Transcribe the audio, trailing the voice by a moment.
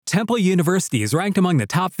Temple University is ranked among the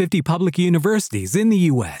top 50 public universities in the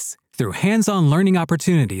U.S. Through hands-on learning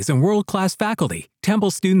opportunities and world-class faculty,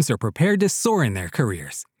 Temple students are prepared to soar in their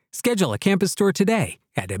careers. Schedule a campus tour today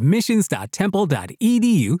at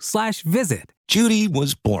admissions.temple.edu/visit. Judy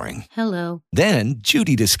was boring. Hello. Then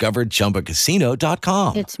Judy discovered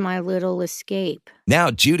ChumbaCasino.com. It's my little escape.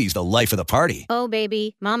 Now Judy's the life of the party. Oh,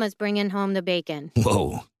 baby, mama's bringing home the bacon.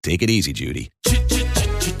 Whoa, take it easy, Judy.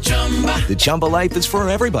 The Chumba life is for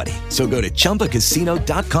everybody. So go to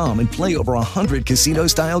ChumbaCasino.com and play over 100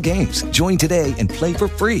 casino-style games. Join today and play for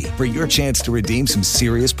free for your chance to redeem some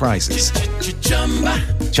serious prizes.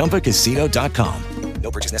 ChumbaCasino.com. No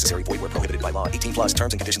purchase necessary. Void where prohibited by law. 18+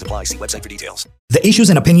 terms and conditions apply. See website for details. The issues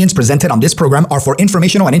and opinions presented on this program are for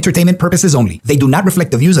informational and entertainment purposes only. They do not reflect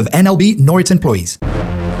the views of NLB nor its employees.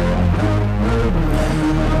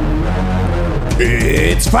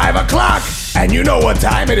 It's 5 o'clock, and you know what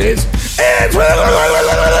time it is. It's...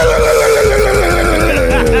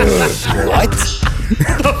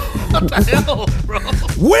 What the hell, bro?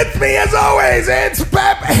 With me, as always, it's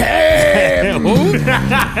Pep Ham.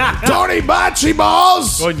 Tony Bachi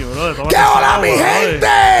Balls. Coño, bro, ¡Que hola, mi gente!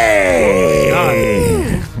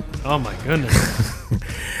 Oh, my goodness.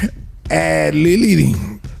 Lili,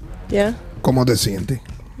 Yeah, ¿cómo te sientes?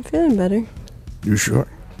 I'm feeling better. You sure?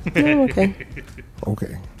 Yeah, I'm okay.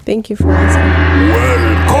 Okay. Thank you for asking.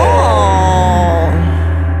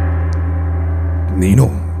 Nino,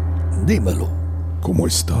 Dímelo. ¿cómo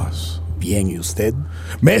estás? Bien, ¿y usted?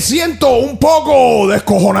 Me siento un poco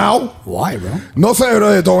descojonado. Why, bro? No sé,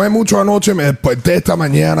 bro, tomé mucho anoche, me desperté esta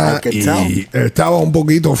mañana I can y tell. estaba un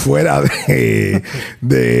poquito fuera de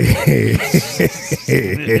Del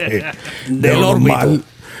lo normal. órbito.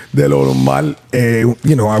 De lo normal.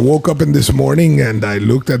 You know, I woke up in this morning and I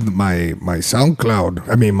looked at my SoundCloud.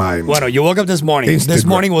 I mean, my... Bueno, you woke up this morning. This Instagram.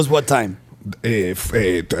 morning was what time?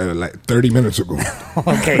 like 30 minutes ago.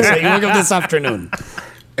 Okay, so you woke up this afternoon.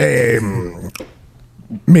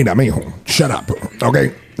 Mira, mijo, shut up.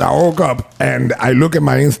 Okay, I woke up and I look at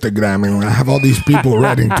my Instagram and I have all these people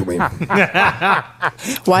writing to me.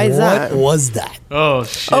 Why is What that? was that? Oh,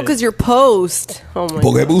 shit. Oh, because your post. Oh my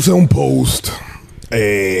Porque God. puse un post.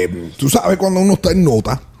 Tú sabes cuando uno está en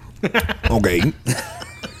nota. Ok.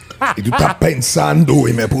 Y tú estás pensando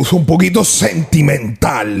y me puso un poquito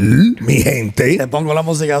sentimental, mi gente. ¿Te pongo la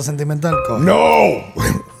música sentimental? No.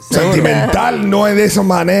 Sentimental no es de esa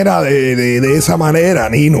manera, de esa manera,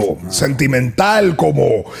 Nino. Sentimental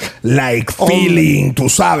como like feeling, tú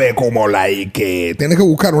sabes, como like tienes que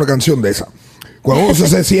buscar una canción de esa. Cuando uno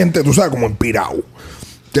se siente, tú sabes, como inspirado.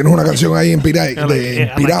 Tienes una canción ahí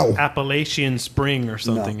inspirado. Appalachian Spring or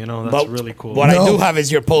something, you know, that's But really cool. What I No. do have is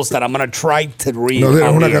your post that I'm going to try to read. No tienes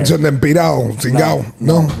on una the air. canción de inspirado, cingao.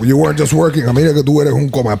 No, you weren't just working. A mira que tú eres un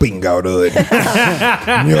coma pinga, brother.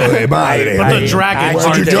 Niño de madre. But the dragon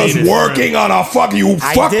Weren't you part just deleted, working on a fuck? You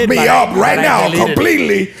I fucked did, me but up right I now deleted it.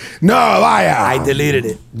 completely. No, vaya. I deleted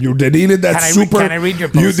it. You deleted that Can I read your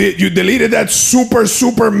post? You deleted that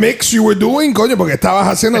super mix you were doing, coño, porque estabas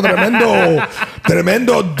haciendo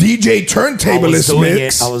tremendo DJ turntablist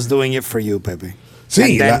mix. I was doing it for you, Pepe.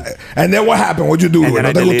 Sí, and then what happened? What'd you do? And then ¿No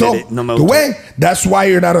I te deleted gustó? it. No me ¿Tú gustó. ves? That's why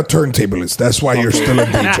you're not a turntablist. That's why you're still a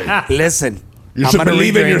DJ. Listen. You I'm should gonna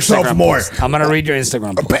believe read in your yourself Instagram more. post. I'm going to read your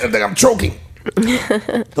Instagram post. Espérate, I'm choking.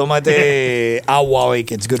 Tómate agua hoy,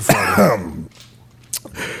 que it's good for you.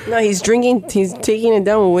 No, he's taking it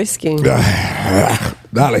down with whiskey.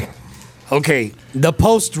 Dale. Okay, the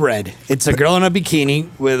post read, it's a girl in a bikini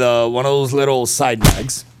with one of those little side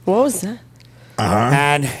bags. What was that?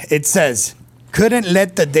 And it says, couldn't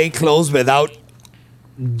let the day close without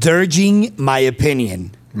dirging my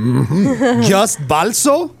opinion. Just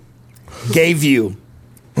Balso gave you.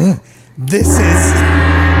 This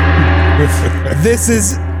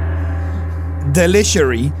is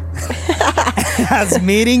deliciary as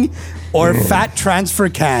meeting or fat transfer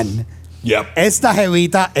can. Yep. Esta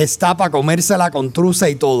jevita está para comérsela con truza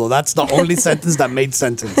y todo. That's the only sentence that made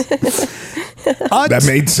sentence. That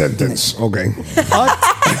made sentence. Okay.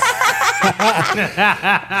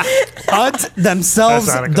 Themselves,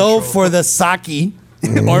 That's out of though, control. for the sake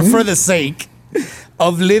or for the sake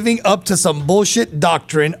of living up to some bullshit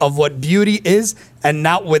doctrine of what beauty is and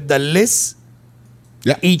not with the list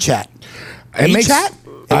Yeah. e-chat. It makes- E-chat?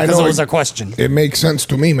 I Because know it was a question. It makes sense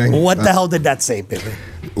to me, man. What the hell did that say, Pepe?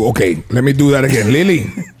 Okay, let me do that again. Lily,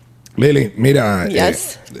 Lily, mira.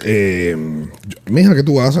 Yes. Mija, ¿qué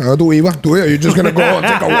tú vas? ¿A dónde tú ibas? You're just gonna go and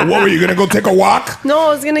take a. What were you gonna go take a walk? No,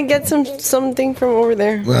 I was gonna get something from over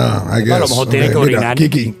there. I guess. A lo mejor tiene que orinar.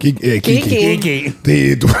 Kiki.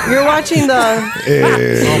 You're watching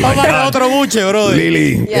the. Vamos a otro buche, brother.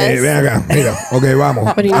 Lily, Yes. ven acá. Mira, ok, vamos.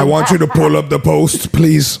 What do you I want? want you to pull up the post,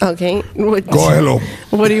 please. Okay. Cógelo.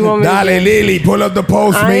 What do you want me to do? Dale, Lily, pull up the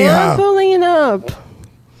post, I mija. am pulling it up.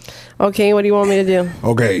 Okay, what do you want me to do?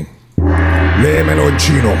 Ok. Léemelo en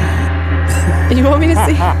chino. You want me to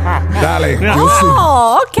see? Dale.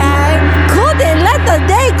 Oh, okay. Couldn't let the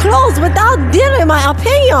day close without giving my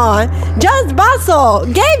opinion. Just Basso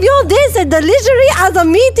gave you this delivery as a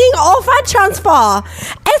meeting offer transfer.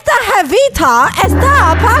 Esta jevita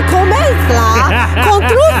está para comenzar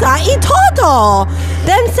conclusa y todo.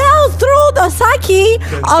 Themselves through the psyche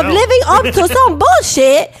of living up to some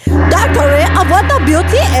bullshit doctrine of what the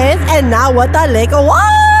beauty is and not what the liquor was.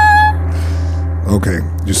 Okay.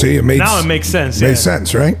 You see, Now it makes sense. Makes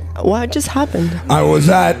sense, right? What just happened? I was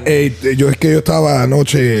at yo estaba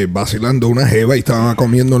anoche vacilando una jeva y estaba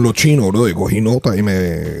comiendo en lo chino, bro, y cogí nota y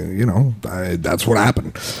that's what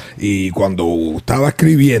happened. Y cuando estaba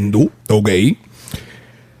escribiendo, okay,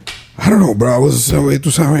 I don't know, bro, I was, tú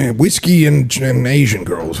sabes, whiskey and Asian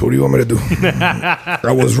girls. What do you want me to do?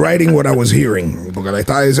 I was writing what I was hearing. Porque le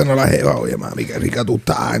estaba diciendo a la jeva, oye, mami, qué rica tú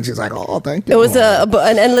estás. And she's like, oh, thank you. It was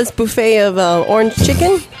an endless buffet of orange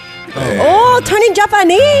chicken. Oh, turning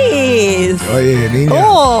Japanese. Oye, niña,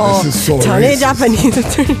 Oh, this is so turning racist. Japanese.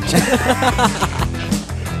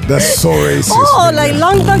 That's so racist. Oh, niña. like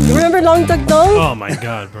Long Duck. Remember Long Duck Dong? Oh my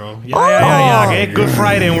God, bro. Yeah. Okay, Good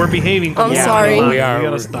Friday, and we're behaving. I'm sorry. We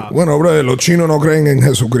gotta stop. Bueno, bro, los chinos no creen en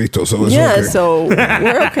Jesucristo, so it's Yeah, okay. so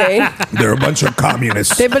we're okay. They're a bunch of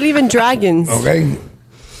communists. They believe in dragons. Okay?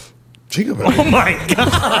 Chica, pero- Oh my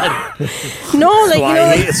God. No,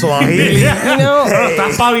 like, Swahili. you know,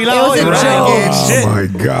 Estás pavilado, It was a bro. joke. Oh my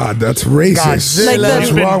God, that's racist. Godzilla. Like What's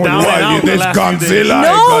the- wrong with Down and what? out You the this last few days. Godzilla?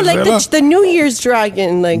 no, like Godzilla? the New Year's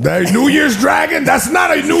dragon. Like, The New Year's dragon? That's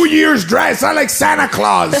not a New Year's dragon. It's not like Santa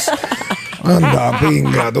Claus. Anda,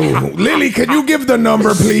 pinga, tú. Lily, can you give the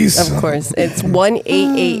number, please? of course, it's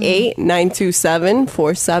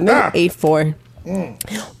 1-888-927-4784.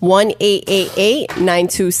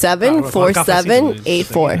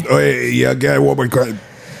 1-888-927-4784. Hey, yeah, get one more card.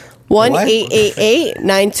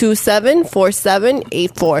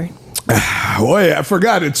 1-888-927-4784. Oye, I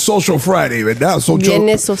forgot it's Social Friday, ¿verdad?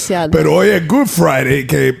 Viernes social. Pero oye, Good Friday,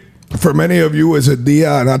 que for many of you is a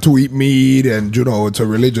día not to eat meat, and it's a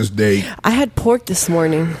religious day. I had pork this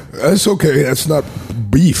morning. That's okay. That's not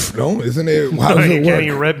beef, no? Isn't it? How does You it can't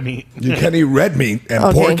eat work? red meat. You can't eat red meat, and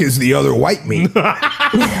Okay. pork is the other white meat.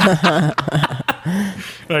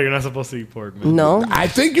 No, you're not supposed to eat pork, man. No. I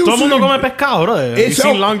think you Todo el mundo should. come pescado, bro. You It's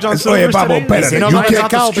seen o- Long John Oye, Silver's papo, today? espérate. Si no, You no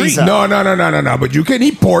can't- pescado, pizza. No. But you can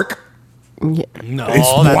eat pork. No. It's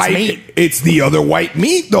that's white. meat. It's the other white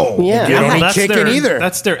meat, though. Yeah. You don't Well, eat that's chicken their, either.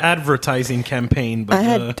 That's their advertising campaign. But, I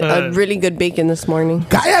had a really good bacon this morning.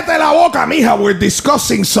 Cállate la boca, mija. We're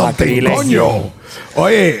discussing something, Sacrilegio. coño.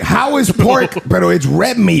 Oye, how is pork? Pero it's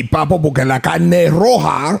red meat, papo, porque la carne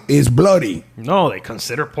roja is bloody. no, they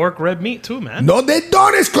consider pork red meat too, man. No, they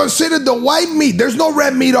don't. It's considered the white meat. There's no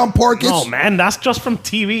red meat on pork. No, It's man, that's just from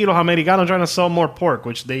TV. Los Americanos trying to sell more pork,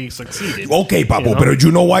 which they succeeded. okay, papo. You know? But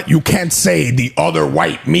you know what? You can't say the other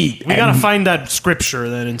white meat. We gotta and- find that scripture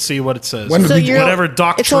then and see what it says. When- So you're- Whatever it's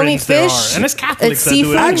only doctrines there fish, are. And it's Catholics it's that do it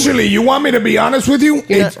seafood. anyway. Actually, you want me to be honest with you?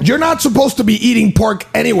 You're not supposed to be eating pork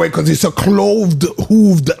anyway because it's a clothed,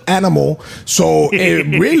 hooved animal. So it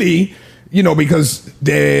really, because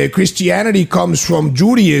the Christianity comes from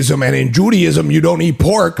Judaism, and in Judaism you don't eat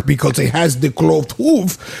pork because it has the clothed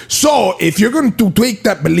hoof. So if you're going to take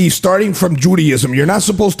that belief starting from Judaism, you're not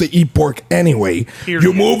supposed to eat pork anyway. Period.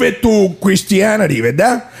 You move it to Christianity,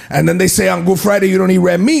 ¿verdad? And then they say on Good Friday you don't eat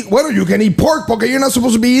red meat. Well, you can eat pork because you're not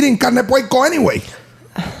supposed to be eating carne de puerco anyway.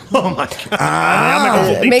 Oh my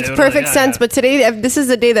God. It makes perfect sense, but today, this is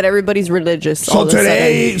the day that everybody's religious. all So of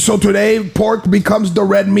a sudden. today, pork becomes the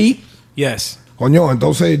red meat. Yes. Coño,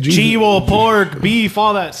 entonces Jesus. Chivo, pork, beef,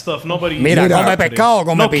 all that stuff. Nobody. Mira, Mira. come pescado o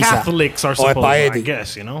come no pizza. Catholics are O supposed to, I espagueti.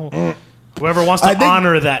 guess, Whoever wants to I think-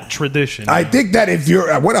 honor that tradition. I think that if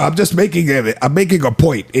you're, I'm just making a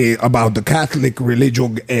point about the Catholic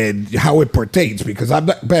religion and how it pertains, because I'm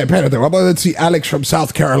not. Espérate, vamos a ver si Alex from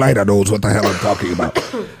South Carolina knows what the hell I'm talking about.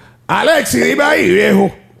 Alex, dime ahí,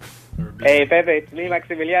 viejo. Hey, Pepe, it's me,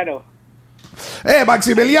 Maximiliano.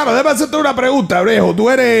 Maximiliano, déjame hacerte una pregunta, viejo. ¿Tú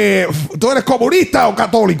eres comunista o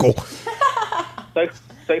católico?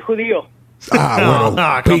 Soy judío. Bueno,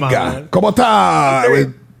 Ah, come on, pinga. man. ¿Cómo está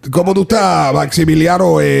 ¿Cómo tú estás,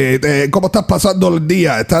 Maximiliano? ¿Cómo estás pasando el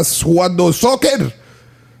día? ¿Estás jugando soccer?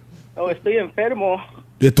 Oh, estoy enfermo.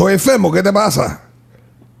 Estoy enfermo, ¿qué te pasa?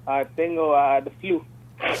 Tengo the flu.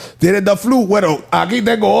 ¿Tienes the flu? Bueno, aquí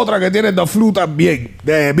tengo otra que tiene the flu también.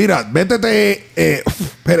 Mira, métete,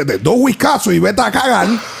 espérate, 2 whiskazos y vete a cagar.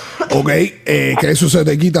 Ok, que eso se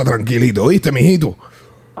te quita tranquilito, ¿viste, mijito?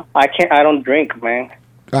 I don't drink, man.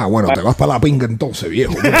 Ah, bueno, te vas para la pinga entonces,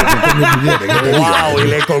 viejo. Wow, y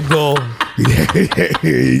le colgó. We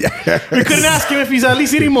couldn't ask him if he's at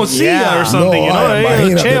least eating morcilla or something, you know?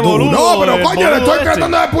 Imagínate Che, tú. boludo, No, pero coño, le estoy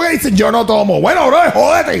tratando después y dicen, yo no tomo. Bueno, bro,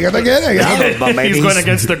 jódete, ¿qué te quieres? He's going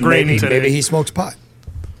against the grain today. Maybe he smokes pot.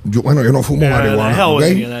 Yo no fumo marihuana. The hell with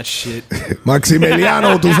 ¿okay? me and that shit.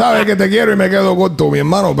 Maximiliano, tú sabes que te quiero y me quedo corto, mi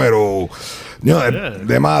hermano, pero no,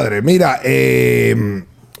 de madre. Mira,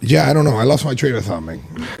 I don't know. I lost my train of thought, man.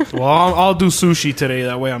 Well, I'll do sushi today.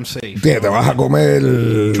 That way I'm safe. Te vas a comer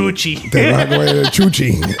chuchi. Te vas a comer el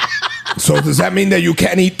chuchi. So does that mean that you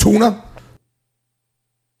can't eat tuna?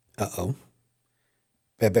 Uh-oh.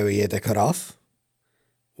 Pepe Villete cut off.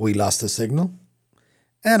 We lost the signal.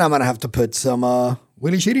 And I'm going to have to put some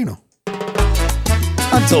Willie Chirino.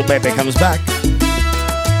 Until Pepe comes back.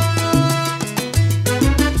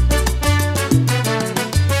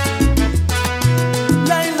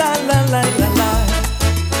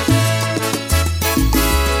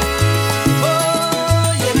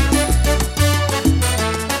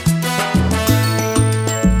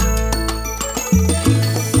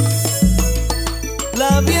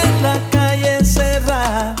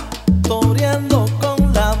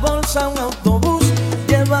 Un autobús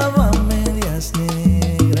llevaba medias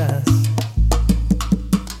negras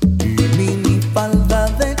y minifalda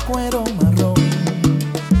de cuero marrón.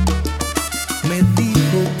 Me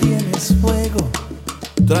dijo, tienes fuego,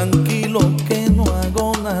 tranquilo que no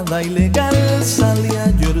hago nada ilegal. Salí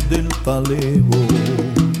ayer del Talevo.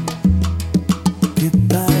 ¿Qué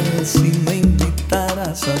tal si me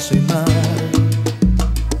invitaras a cenar?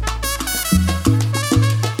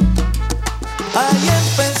 Ahí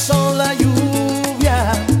empezó la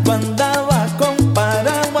lluvia, andaba con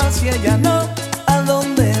paraguas y ella no. ¿A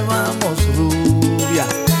dónde vamos, rubia?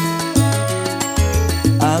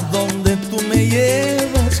 ¿A dónde tú me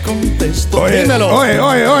llevas? Contestó. Dímelo.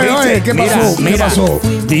 Oye, ¿qué pasó? ¿Qué pasó?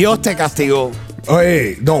 Dios te castigó.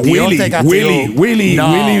 Oye, no, Willie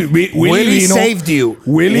saved you.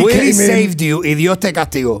 Willie saved you y Dios te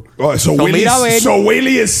castigó. Oh, so Willie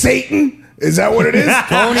is Satan? Is that what it is?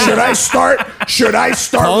 Tony. Should I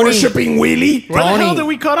start Tony. worshiping Willie? Where the hell did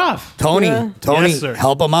we cut off? Tony, Yes, sir.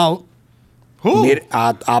 help him out. Who? Mira,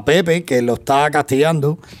 a Pepe, que lo está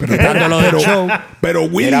castigando, quitándolo del show. Pero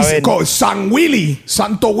Willie, San Willie,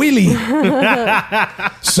 Santo Willie,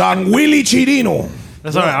 San Willie Chirino.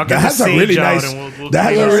 That's all right. I'll get That the has a sage really out nice. and we'll That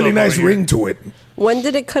has clean a this really up nice over here. ring to it. When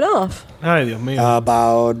did it cut off? Ay, Dios mío.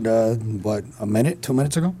 About, a minute, 2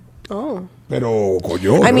 minutes ago? Oh. Pero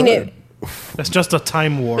coño. I mean, That's just a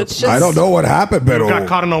time warp. I don't know what happened, pero got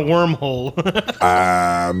caught in a wormhole.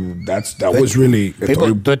 that was really.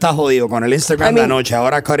 People, tú estás jodido con el Instagram de anoche.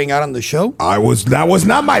 Ahora cutting out on the show. That was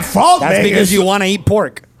not my fault. That's man. because you want to eat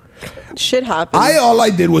pork. Shit happened. All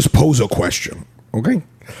I did was pose a question. Okay,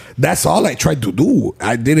 that's all I tried to do.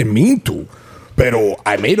 I didn't mean to, pero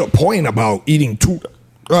I made a point about eating tuna.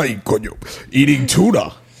 Ay, coño, eating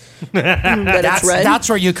tuna. That's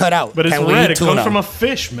where you cut out. But it's red. It comes from a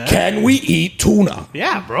fish, man. Can we eat tuna?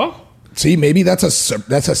 Yeah, bro. See, maybe that's a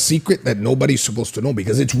secret that nobody's supposed to know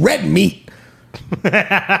because it's red meat.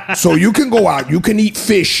 So you can go out, you can eat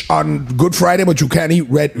fish on Good Friday, but you can't eat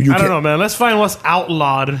red. I don't know, man. Let's find what's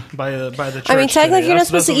outlawed by the church. I mean, technically, today. you're not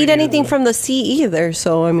supposed to That's eat what we anything do. from the sea either.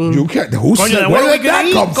 So, I mean, You can't. Who Coño, said? then Where what are did we gonna that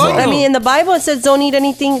eat? come from? I mean, in the Bible, it says don't eat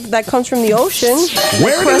anything that comes from the ocean.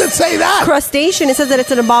 Where does it say that? Crustacean. It says that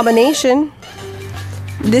it's an abomination.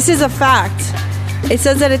 This is a fact. It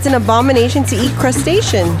says that it's an abomination to eat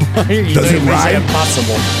crustacean. Does it rhyme?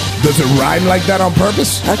 Does it rhyme like that on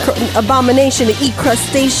purpose? Abomination to eat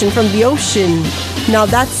crustacean from the ocean. Now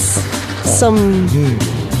that's some.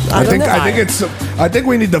 I think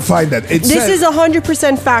we need to find that. This is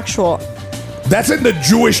 100% factual. That's in the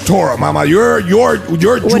Jewish Torah, Mama. You're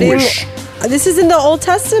Jewish. This is in the Old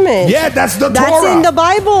Testament. Yeah, that's the That's Torah. in the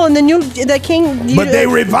Bible and the King. But they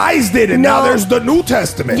revised it, and now there's the New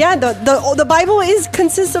Testament. Yeah, the Bible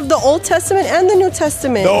consists of the Old Testament and the New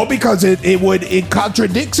Testament. No, because it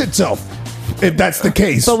contradicts itself. if that's the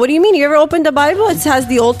case. But what do you mean? You ever opened the Bible? It has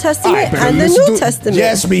the Old Testament and the New Testament.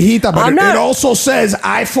 Yes, mijita, but it also says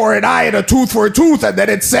eye for an eye and a tooth for a tooth, and then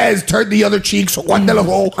it says turn the other cheek. So what the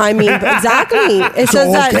whole? I mean, exactly. It so,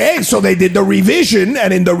 says that. Okay, so they did the revision,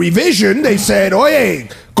 and in the revision they said, oye,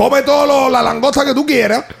 come todo la langosta que tú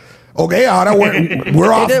quieras. Okay, ahora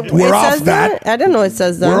we're off. We're off that. I didn't know it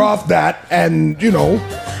says that. We're off that, and you know.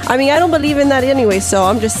 I mean, I don't believe in that anyway, so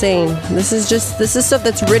I'm just saying this is stuff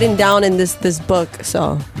that's written down in this book.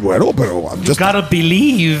 So. Bueno, pero I'm just. You gotta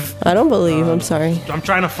believe. I don't believe. I'm sorry. I'm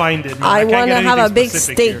trying to find it. Man. I want to have a big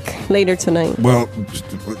steak later tonight. Well,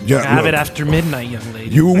 yeah. Have it after midnight, young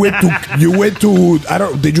lady. You went to. I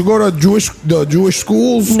don't. Did you go to the Jewish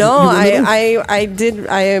schools? No, I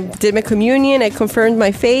did my communion. I confirmed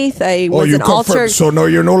my faith. I was an altar. So no,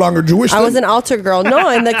 you're no longer Jewish. I was an altar girl. No,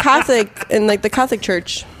 in the Catholic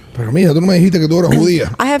church. Pero mija, tú no me dijiste que tú eras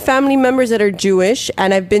judía. I have family members that are Jewish,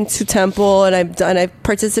 and I've been to temple, and I've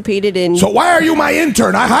participated in. So why are you my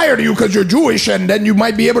intern? I hired you because you're Jewish, and then you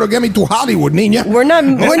might be able to get me to Hollywood, niña. We're not.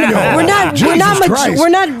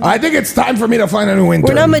 I think it's time for me to find a new intern.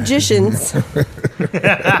 We're not magicians.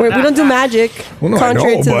 We don't do magic. Well, no,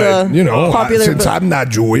 contrary I know, to but, the popular. Since I'm not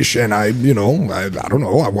Jewish, and I don't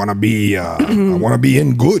know. I want to be. I want to be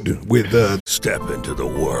in good with the. Step into the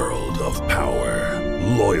world of power,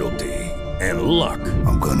 loyalty, and luck.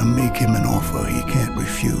 I'm gonna make him an offer he can't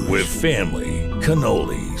refuse. With family,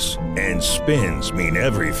 cannolis, and spins mean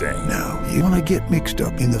everything. Now, you wanna get mixed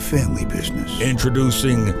up in the family business.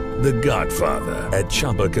 Introducing The Godfather at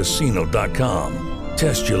ChumbaCasino.com.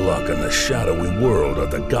 Test your luck in the shadowy world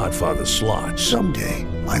of The Godfather slot. Someday,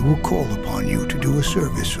 I will call upon you to do a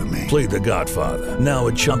service for me. Play The Godfather, now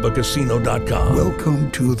at ChumbaCasino.com. Welcome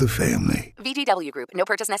to the family. VGW Group. No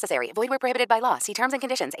purchase necessary. Void where prohibited by law. See terms and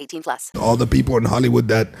conditions. 18+. All the people in Hollywood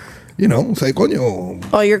that, say, coño.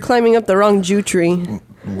 Oh, you're climbing up the wrong Jew tree.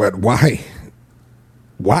 What? Why?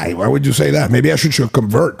 Why would you say that? Maybe I should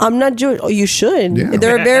convert. I'm not Jewish. Oh, you should. Yeah.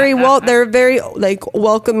 They're very welcoming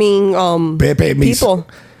people.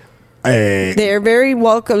 They're very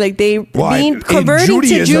welcome. Like converting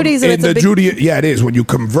to Judaism. It is. When you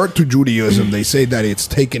convert to Judaism, they say that it's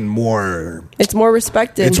taken more. It's more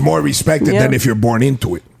respected. It's more respected than if you're born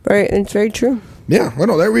into it. Right. It's very true. Yeah,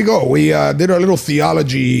 well, there we go. We did our little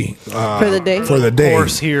theology for the day.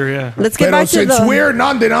 Course here, yeah. Let's get back to since we're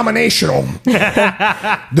non-denominational,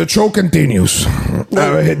 the show continues.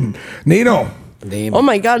 Nino. Oh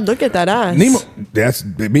my God! Look at that ass. Nino,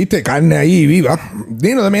 viste carne ahí viva.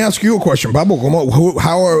 Nino, let me ask you a question, Papo.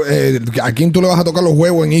 ¿A quién tú le vas a tocar los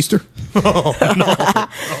huevos en Easter? No.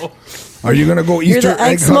 Are you gonna go Easter? You're the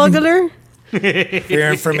egg smuggler. For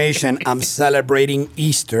your information, I'm celebrating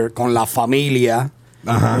Easter con la familia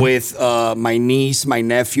with my niece, my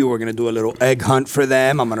nephew. We're going to do a little egg hunt for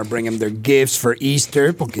them. I'm going to bring them their gifts for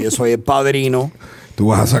Easter porque yo soy el padrino. Tú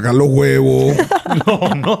vas a sacar los huevos.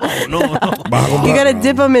 No. You got to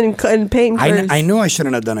dip them in paint first. I knew I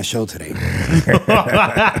shouldn't have done a show today.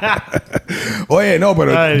 Oye, no,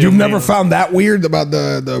 but you've never found that weird about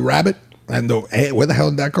the rabbit? And where the hell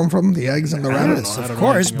did that come from? The eggs and the rabbits? Of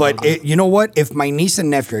course, but you know what? If my niece and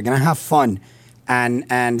nephew are going to have fun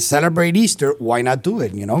and celebrate Easter, why not do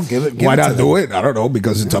it? Why not do it? I don't know,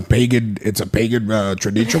 because it's a pagan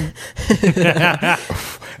tradition.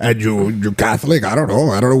 And you're Catholic. I don't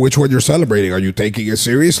know which one you're celebrating. Are you taking it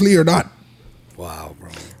seriously or not? Wow, bro.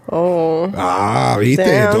 Oh.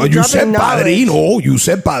 Viste. You said padrino. You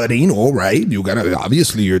said padrino, right? You gotta,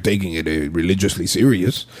 obviously you're taking it religiously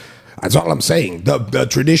serious. That's all I'm saying. The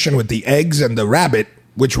tradition with the eggs and the rabbit,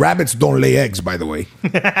 which rabbits don't lay eggs, by the way.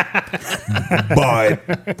 But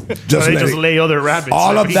just lay other rabbits.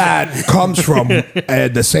 All of that comes from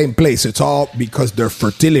the same place. It's all because they're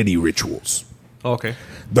fertility rituals. Okay.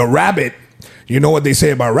 The rabbit, you know what they say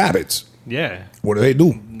about rabbits? Yeah. What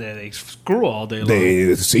do? They screw all day long.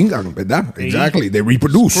 They singan, ¿verdad? Exactly. They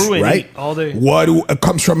reproduce, right? All day. What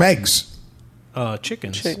comes from eggs?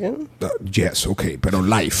 Chickens. Yes, okay, but on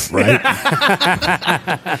life, right?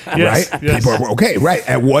 Yes, right? yes. People, okay, right.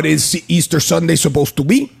 And what is Easter Sunday supposed to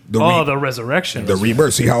be? The resurrection. The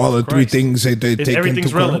rebirth. See how all the three things they take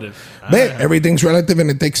everything's into relative. Everything's relative, and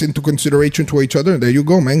it takes into consideration to each other. There you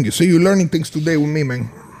go, man. You see, you're learning things today with me, man.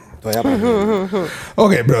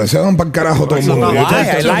 Okay, bro, se van para el carajo todo el mundo.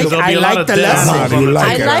 I like the lesson. I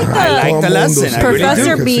like the lesson.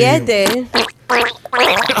 Professor Biete.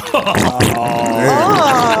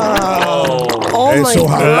 Eso,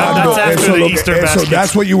 eso,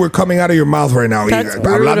 that's what you were coming out of your mouth right now.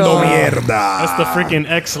 Hablando mierda. That's the freaking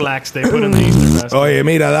X-Lax they put in the Easter basket. Oye,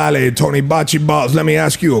 mira, dale, Tony Bachi Balls. Let me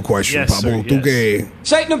ask you a question, yes, Pablo. Sir, yes.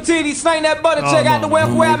 Shake them titties, slang that butter, check out the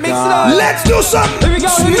welfare where I mix it up. Let's do some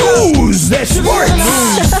snooze the sports.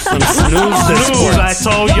 Snooze. I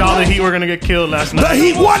told y'all the Heat were going to get killed last night. The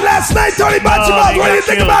Heat won last night, Tony Bachibos. What do you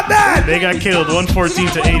think about that? They got killed,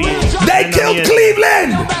 114-88. They killed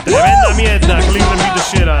Cleveland. Cleveland beat the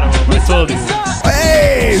shit out of them. I told you.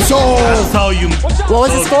 Hey, so... I'll tell you. What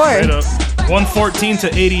was the score?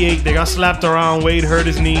 114-88. They got slapped around. Wade hurt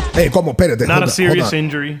his knee. Hey, como, espérate. Not a serious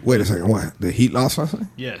injury. Wait a second. What? The Heat lost last night?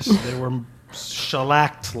 Yes, they were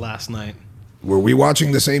shellacked last night. Were we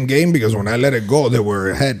watching the same game? Because when I let it go, they were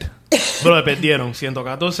ahead. Bro, perdieron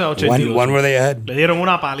 114-88. When were they ahead? Le dieron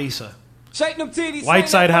una paliza.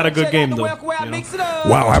 Whiteside had a good game though.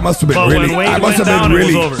 Wow, I must have been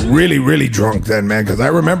really drunk then, man. Because I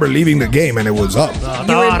remember leaving the game and it was up.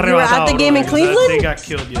 You were at the game in Cleveland? They got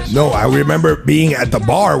killed yesterday. No, I remember being at the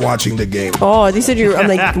bar watching the game. Oh, they said you. I'm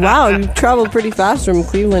like, wow, you traveled pretty fast from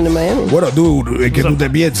Cleveland to Miami. What a dude! It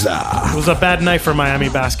was a bad night for Miami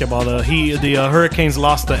basketball. The Hurricanes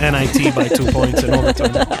lost the NIT by 2 points in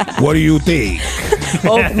overtime. What do you think?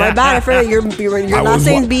 Oh, my bad. I forgot you're not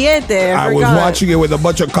saying billete. I was watching it with a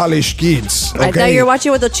bunch of college kids. Okay? I thought you were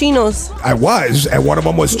watching with the chinos. I was, and one of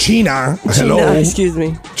them was China. Hello, excuse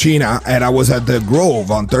me, China. And I was at the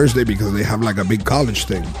Grove on Thursday because they have like a big college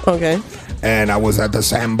thing. Okay. And I was at the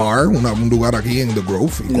Sandbar, un lugar aquí in the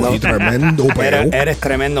Grove. No. Eres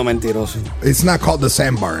tremendo mentiroso. It's not called the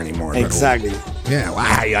Sandbar anymore. Exactly. Yeah,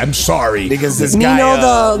 I'm sorry. Because this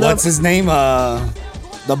guy, what's his name?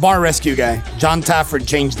 The bar rescue guy, John Tafford,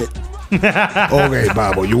 changed it. Okay,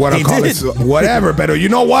 Babo, you want to call it whatever, but you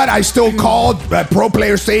know what? I still called Pro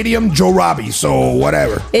Player Stadium Joe Robbie, so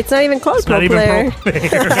whatever. It's not even called Pro Player.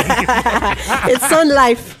 It's Sun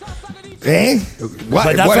Life. Eh?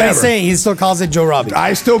 But that's what I'm saying. He still calls it Joe Robbie.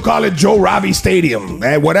 I still call it Joe Robbie Stadium.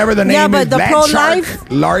 Whatever the name is. But the Pro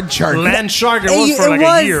Life? Land Shark. Land Shark, it was for like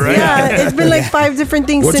a year, right? Yeah, it's been like 5 different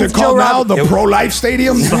things What's since it called Joe now? Robbie. The Pro Life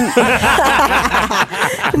Stadium?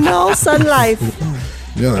 No, Sun Life.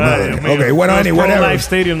 Okay, well, whatever. Life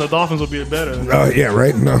Stadium, the Dolphins would be better. Yeah,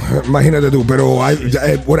 right. No, imagínate tú. Pero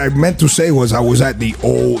what I meant to say was I was at the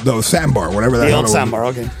Sandbar, whatever that. The old Sandbar,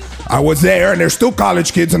 okay. I was there, and there's still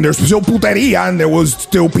college kids, and there's still puteria, and there was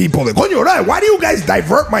still people that, coño, why do you guys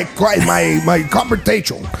divert my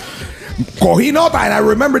conversation? Cogí nota, and I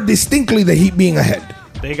remember distinctly the Heat being ahead.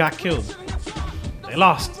 They got killed. They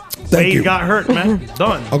lost. Thank you. Got hurt, man.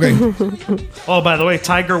 Done. Okay. Oh, by the way,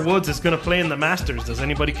 Tiger Woods is going to play in the Masters. Does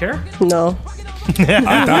anybody care? No. I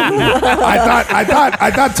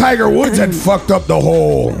thought Tiger Woods had fucked up the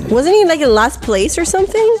whole. Wasn't he like in last place or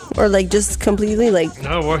something, or like just completely like?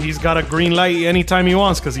 No, well, he's got a green light anytime he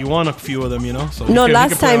wants because he won a few of them, you know. So no,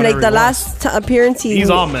 last time, like the last appearance, he's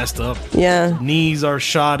all messed up. Yeah, knees are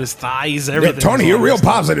shot, his thighs, everything. Yeah, Tony, you're real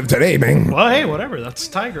positive today, man. Well, hey, whatever. That's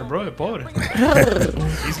Tiger, bro. Pobre.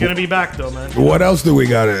 He's gonna be back though, man. What else do we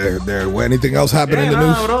got there? Anything else happen in the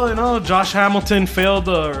news? Bro, Josh Hamilton failed,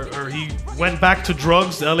 or he went back to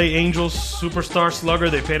drugs. The LA Angels superstar slugger.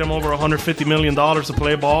 They paid him over $150 million to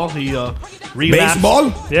play ball. He relapsed.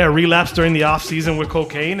 Baseball? Yeah, relapsed during the offseason with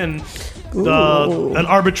cocaine, and an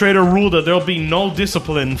arbitrator ruled that there'll be no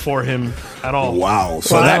discipline for him at all. Wow.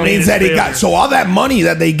 So that means that he got all that money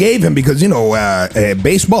that they gave him, because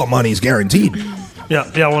baseball money is guaranteed.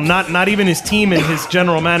 Yeah. Well, not even his team and his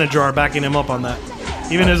general manager are backing him up on that.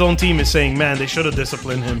 Even his own team is saying, man, they should have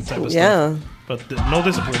disciplined him type of stuff. But no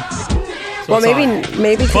discipline. So well,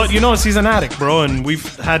 maybe. But he's an addict, bro, and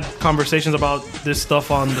we've had conversations about this stuff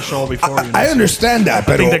on the show before. I understand that,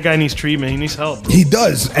 but I think that guy needs treatment. He needs help. He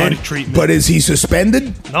does. Treatment. But is he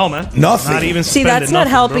suspended? No, man. Nothing. Not even suspended. See, that's not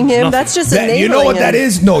helping him. Nothing. That's just enabling him. You know what that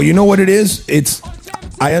is? No, you know what it is?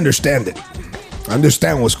 I understand it. I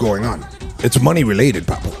understand what's going on. It's money related,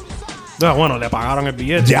 papo. No, bueno, le pagaron el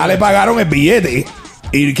billete. Ya le pagaron el billete.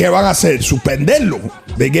 ¿Y qué van a hacer? Suspenderlo.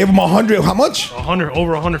 They gave him 100, how much?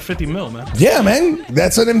 Over 150 mil, man. Yeah, man.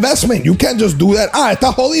 That's an investment. You can't just do that.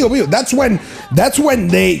 Está jodido. That's when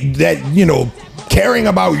caring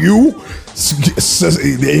about you,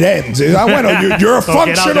 it ends. Bueno, you're a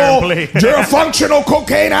functional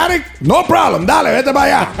cocaine addict. No problem. Dale, vete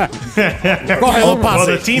para allá. Well,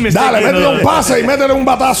 the team is métele un pase y métele un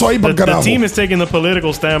batazo ahí por carajo. The team is taking the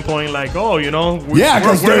political standpoint, like, we're not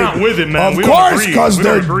with it, man. Of course, because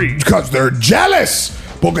they're jealous.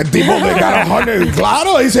 Porque el tipo de got 100,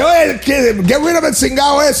 claro, dice, oye, get rid of it,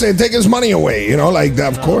 cingado ese, and take his money away.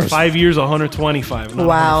 Of course. 5 years, 125.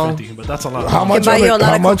 Wow. 150, but that's a lot. How much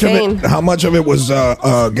of it was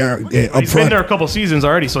He's been there a couple seasons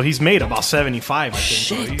already, so he's made about 75, I think.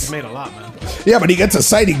 So he's made a lot, man. Yeah, but he gets a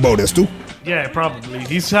signing bonus, too. Yeah, probably.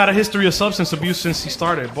 He's had a history of substance abuse since he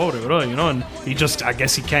started voting, you know, and I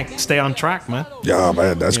guess he can't stay on track, man. Yeah,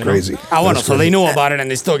 man, that's crazy. So they knew about it and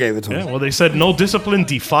they still gave it to him. Yeah, well, they said no discipline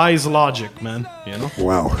defies logic, man. You know.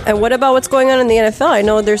 Wow. And what about what's going on in the NFL? I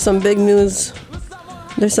know there's some big news.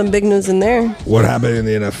 There's some big news in there. What happened in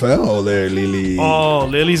the NFL there, Lily? Oh,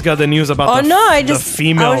 Lily's got the news about the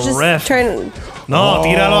female I was just ref. Trying to,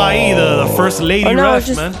 tíralo ahí, the first lady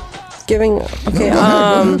ref, man. Giving okay.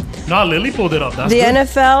 No, Lily pulled it up. That's the good.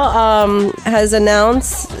 NFL has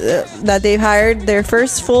announced that they've hired their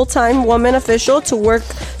first full-time woman official to work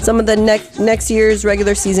some of the next year's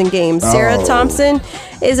regular season games. Sarah Thompson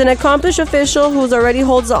is an accomplished official who's already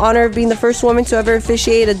holds the honor of being the first woman to ever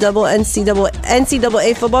officiate a double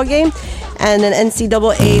NCAA football game and an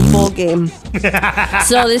NCAA bowl game.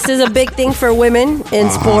 So this is a big thing for women in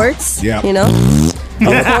sports. Yeah. You know,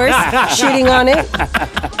 of course, shitting on it.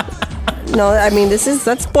 No, I mean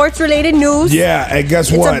that's sports related news. Yeah, and guess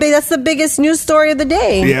what? That's the biggest news story of the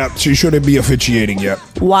day. Yeah, she shouldn't be officiating yet.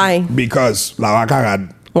 Why? Because la va a cagar.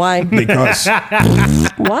 Why? Because.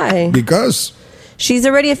 Why? Because. She's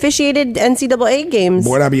already officiated NCAA games.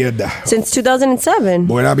 Buena mierda. Since 2007.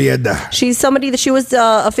 Buena mierda. She's somebody that she was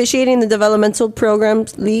officiating the developmental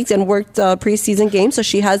programs leagues and worked preseason games, so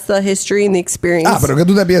she has the history and the experience. Pero ¿qué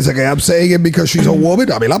tú te piensas? Que I'm saying it because she's a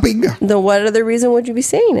woman? A mí la pinga. Then what other reason would you be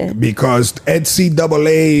saying it? Because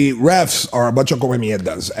NCAA refs are a bunch of come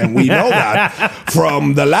mierdas. And we know that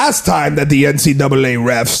from the last time that the NCAA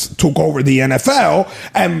refs took over the NFL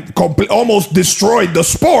and almost destroyed the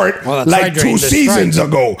sport like 2 seasons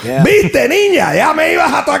ago. Yeah. Viste, niña, ya me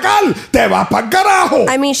ibas a atacar. Te vas pa'l carajo.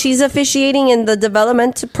 I mean, she's officiating in the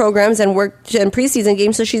development programs and worked in preseason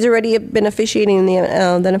games, so she's already been officiating in the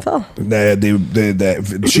NFL. They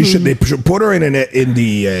should put her in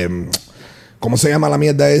the ¿cómo se llama la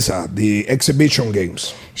mierda esa? The exhibition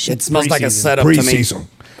games. It smells like a setup to me. Preseason.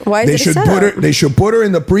 Why is it a setup? They should put her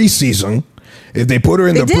in the preseason. If they put her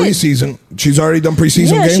in They the did. preseason, she's already done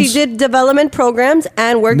preseason games? Yeah, she did development programs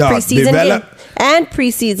and worked preseason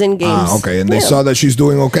games. Ah, okay. And they saw that she's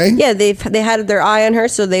doing okay? Yeah, they had their eye on her,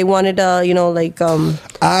 so they wanted I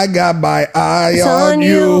got my eye on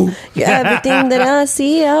you. You're everything that I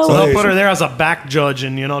see. So they'll put her there as a back judge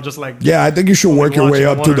and, just like... Yeah, I think you should work your way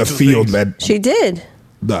up to the field, man. She did.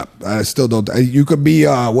 I still don't. You could be,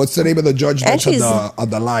 what's the name of the judge that's on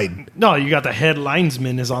the line? No, you got the head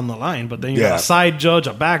linesman is on the line, but then you got a side judge,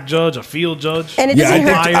 a back judge, a field judge. And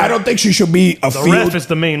I don't think she should be a the field. ref is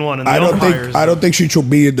the main one. And I don't think she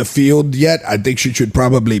should be in the field yet. I think she should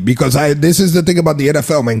probably, because this is the thing about the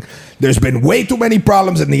NFL, man. There's been way too many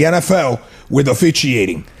problems in the NFL with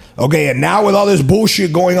officiating. Okay, and now with all this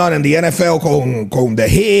bullshit going on in the NFL con the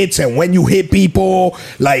hits and when you hit people,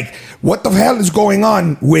 like, what the hell is going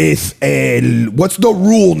on with, what's the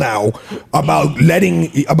rule now about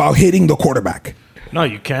hitting the quarterback? No,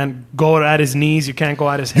 you can't go at his knees. You can't go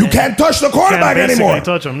at his head. You can't touch the quarterback anymore.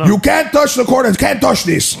 Touch him, no. You can't touch the quarterback. Can't touch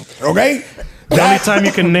this, okay? The only time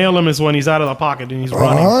you can nail him is when he's out of the pocket and he's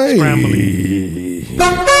running, scrambling.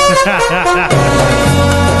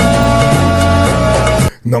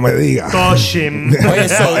 No me diga. Touch him.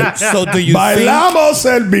 So do you Bailamos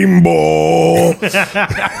el bimbo.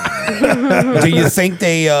 Do you think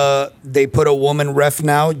they put a woman ref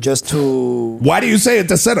now just to... Why do you say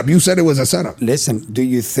it's a setup? You said it was a setup. Listen, do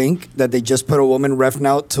you think that they just put a woman ref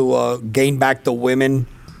now to gain back the women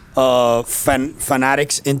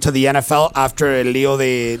fanatics into the NFL after Leo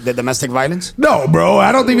the domestic violence? No, bro.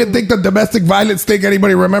 I don't even think the domestic violence thing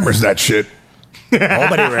anybody remembers that shit.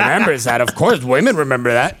 Nobody remembers that. Of course, women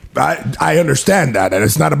remember that. I understand that, and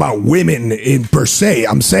it's not about women in per se.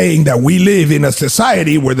 I'm saying that we live in a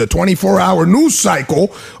society where the 24-hour news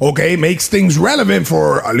cycle, okay, makes things relevant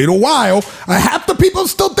for a little while. Half the people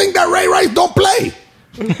still think that Ray Rice don't play.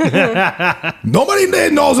 Nobody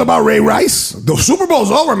knows about Ray Rice. The Super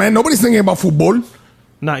Bowl's over, man. Nobody's thinking about football.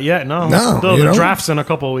 Not yet, no. No, the draft's in a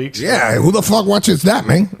couple of weeks. Yeah, who the fuck watches that,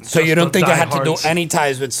 man? So you don't think they had to do any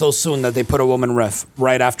ties with so soon that they put a woman ref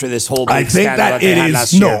right after this whole big scandal that they had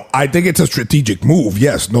last year? No, I think it's a strategic move.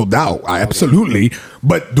 Yes, no doubt. Absolutely.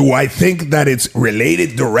 But do I think that it's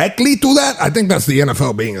related directly to that? I think that's the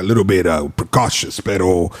NFL being a little bit precautious,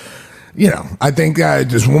 pero... I think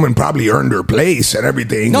this woman probably earned her place and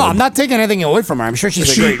everything. No, I'm not taking anything away from her. I'm sure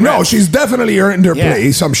she's a great ref. No, she's definitely earned her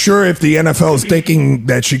place. I'm sure if the NFL is thinking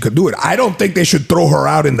that she could do it. I don't think they should throw her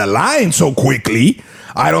out in the line so quickly.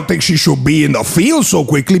 I don't think she should be in the field so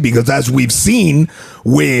quickly because as we've seen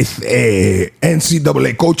with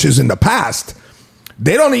NCAA coaches in the past,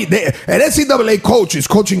 they don't need... an NCAA coach is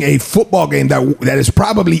coaching a football game that is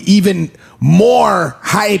probably even more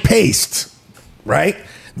high-paced, right?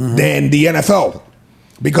 than the NFL.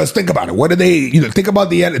 Because think about it. What do they? Think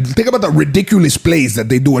about the ridiculous plays that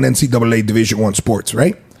they do in NCAA Division I sports,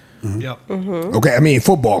 right? Yep. Okay, I mean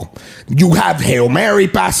football. You have Hail Mary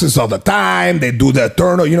passes all the time. They do the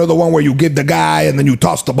turtle, the one where you give the guy and then you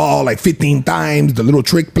toss the ball like 15 times. The little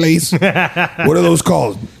trick plays. What are those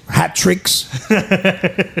called? Hat tricks.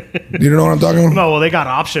 You know what I'm talking about? No, well, they got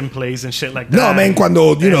option plays and shit like that. No, man,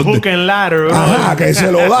 cuando hook and ladder. Ajá, que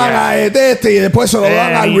se lo dan a y después se lo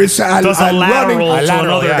dan al running.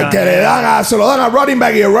 Que le dan se lo dan al running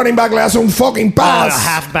back y el running back le hace un fucking pass. A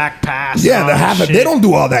halfback pass. Yeah, they don't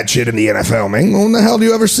do all that shit in the NFL, man. When the hell do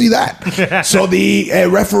you ever see that? So the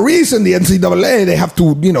referees in the NCAA, they have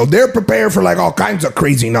to, they're prepared for like all kinds of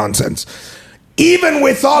crazy nonsense. Even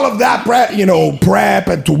with all of that prep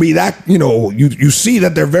and to be that, you see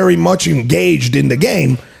that they're very much engaged in the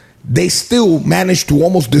game, they still manage to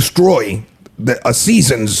almost destroy a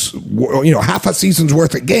season's, half a season's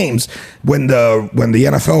worth of games when the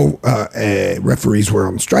NFL referees were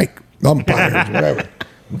on strike, umpires, whatever.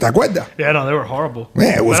 ¿Te acuerdas? Yeah, no, they were horrible.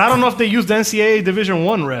 Yeah, it was but I don't know if they used NCAA Division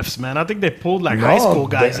I refs, man. I think they pulled like high school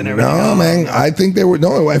guys and everything. No, man. I think they were.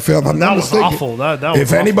 No, I feel if I'm not mistaken. That was awful. That was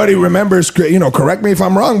if anybody remembers, correct me if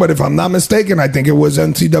I'm wrong, but if I'm not mistaken, I think it was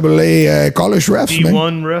NCAA college refs, D1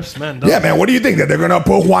 man. refs, man. Yeah, man. What do you think? That they're gonna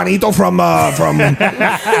pull Juanito from Optimus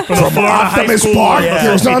Park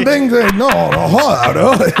or something? No,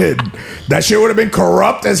 that shit would have been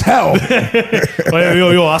corrupt as hell.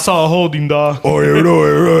 Yo, I saw a holding, dog.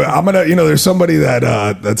 I'm gonna, there's somebody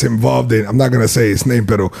that's involved in, I'm not gonna say his name,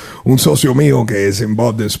 pero un socio mío que es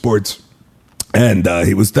involved in sports, and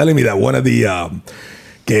he was telling me that one of the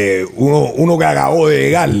que uno que acabó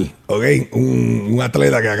de llegar, okay, un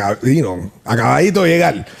atleta que acabadito de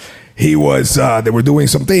llegar, he was they were doing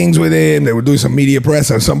some things with him, they were doing some media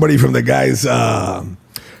press, and somebody from the guy's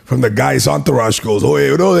entourage goes,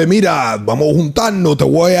 oye, bro, mira, vamos juntarnos, te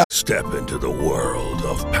voy a... Step into the world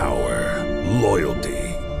of power, loyalty,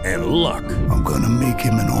 and luck. I'm gonna make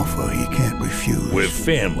him an offer he can't refuse. With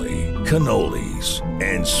family, cannolis,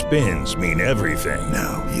 and spins mean everything.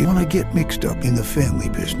 Now, you wanna get mixed up in the family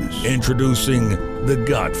business. Introducing The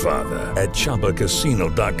Godfather at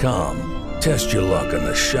ChumbaCasino.com. Test your luck in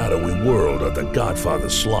the shadowy world of The Godfather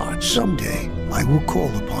slot. Someday, I will call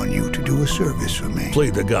upon you to do a service for me. Play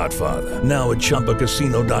The Godfather now at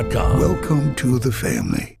ChumbaCasino.com. Welcome to the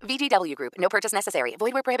family. VGW Group. No purchase necessary.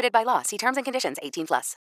 Void where prohibited by law. See terms and conditions.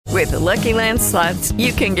 18+. With the Lucky Land Slots,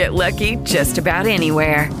 you can get lucky just about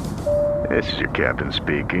anywhere. This is your captain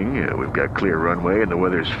speaking. We've got clear runway and the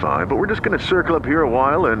weather's fine, but we're just going to circle up here a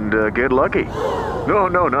while and get lucky. No,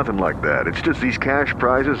 nothing like that. It's just these cash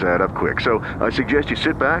prizes add up quick. So I suggest you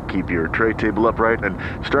sit back, keep your tray table upright, and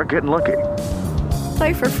start getting lucky.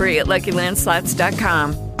 Play for free at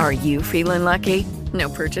LuckyLandSlots.com. Are you feeling lucky? No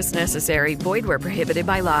purchase necessary. Void where prohibited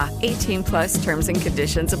by law. 18+ terms and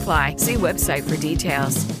conditions apply. See website for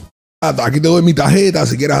details. Aquí te doy mi tarjeta,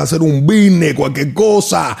 si quieres hacer un business, cualquier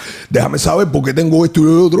cosa, déjame saber porque tengo esto y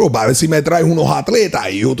otro, para ver si me traes unos atletas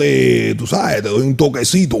y yo te doy un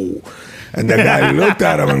toquecito. And the guy looked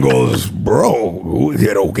at him and goes, bro,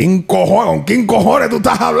 ¿quién cojones tú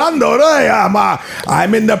estás hablando, bro?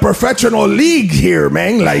 I'm in the professional league here,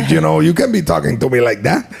 man. Like, you can't be talking to me like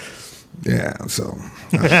that. Yeah, so...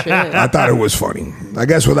 I thought it was funny. I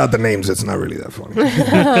guess without the names, it's not really that funny.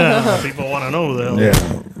 People want to know, though.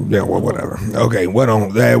 Yeah, well, whatever. Okay, bueno,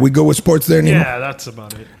 we go with sports there, Nino? Yeah, that's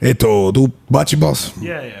about it. Esto, ¿tú, Bachi Boss?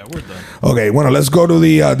 Yeah, we're done. Okay, bueno, let's go to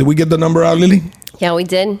the... did we get the number out, Lily? Yeah, we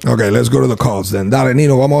did. Okay, let's go to the calls then. Dale,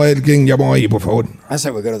 Nino, vamos a ver quién llamó ahí, por favor. I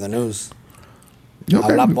said we go to the news. Okay.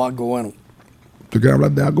 Hablar de algo bueno. ¿Tú quieres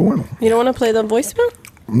hablar de algo bueno? You don't want to play the voicemail?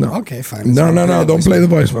 No. Okay, fine. No. Don't play the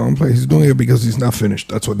voicemail. Don't play. He's doing it because he's not finished.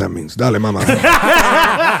 That's what that means. Dale, mama.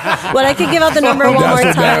 Well, I could give out the number one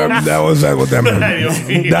more time. That was what that meant.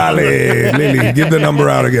 Dale, Lily, give the number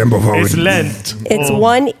out again before it's Lent. It's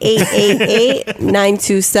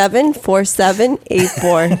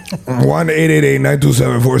 1-888-927-4784.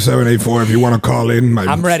 1-888-927-4784 if you want to call in.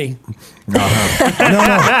 I'm ready. No.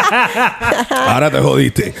 Ahora te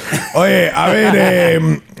jodiste. Oye, a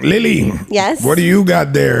ver, Lily. Yes? What do you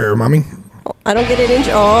got there, mommy? I don't get an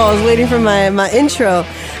intro. Oh, I was waiting for my intro.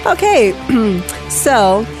 Okay,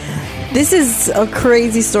 so this is a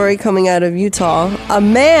crazy story coming out of Utah. A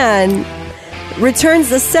man returns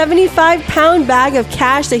the 75-pound bag of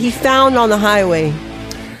cash that he found on the highway.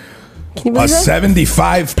 Can you believe that?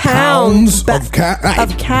 75 pounds of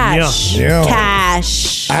cash. Yeah.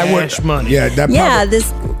 Cash. Cash money. Yeah, that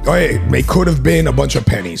this. Oh, it could have been a bunch of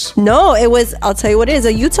pennies. No, it was. I'll tell you what it is.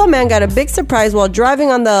 A Utah man got a big surprise while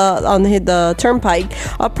driving on the turnpike,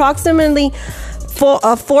 approximately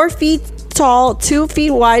a 4 feet tall, 2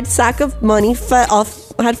 feet wide sack of money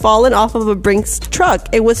had fallen off of a Brinks truck.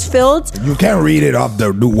 It was filled. You can't read it off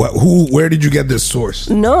the. Where did you get this source?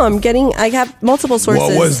 No, I have multiple sources.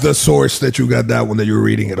 What was the source that you got that one that you were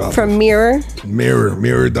reading it off? From Mirror.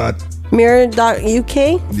 Mirror.uk.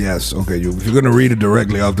 Yes. Okay. If you're gonna read it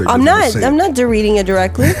directly off there, I'm not reading it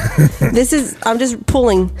directly. I'm just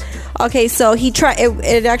pulling. Okay, so he tried.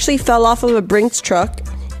 It actually fell off of a Brinks truck,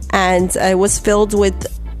 and it was filled with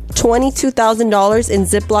 $22,000 in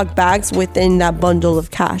Ziploc bags within that bundle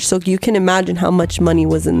of cash. So you can imagine how much money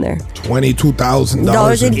was in there.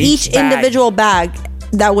 $22,000 in each individual bag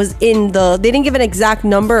that was in the. They didn't give an exact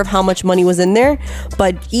number of how much money was in there,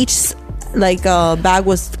 but each bag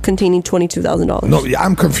was containing $22,000. No,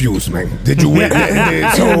 I'm confused, man. Did you win?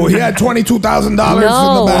 So he had $22,000 in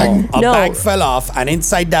the bag. A bag fell off, and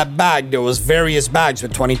inside that bag there was various bags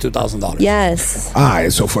with $22,000. Yes.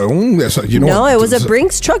 Eso fue No, it was a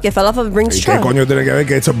Brinks truck. It fell off of a Brinks truck. ¿Qué coño tiene que ver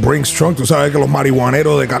que it's a Brinks truck? Tú sabes que los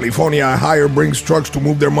marihuaneros de California hire Brinks trucks to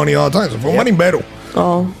move their money all the time. So fue un marimbero.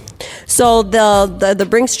 Oh. So the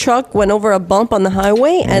Brinks truck went over a bump on the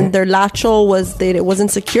highway, and their latchel it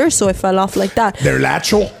wasn't secure, so it fell off like that. Their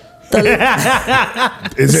latchel?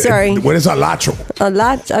 Sorry. What is a latchel? A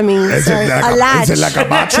latch. I mean, Is sorry. it like a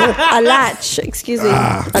macho? A latch. Excuse me.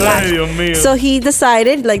 A latch. Dios mío. So he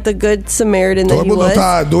decided, like the good Samaritan that he was,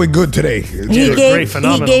 está doing good today. he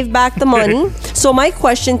gave back the money. So my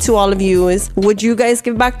question to all of you is: would you guys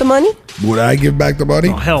give back the money? Would I give back the money?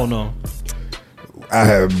 Oh, hell no.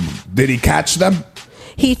 Did he catch them?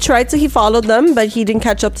 He tried to. He followed them, but he didn't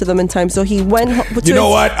catch up to them in time. So he went. You know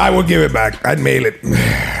what? I would give it back. I'd mail it.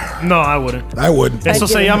 No, I wouldn't. I wouldn't. Eso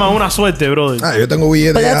se llama una suerte, brother. Yo tengo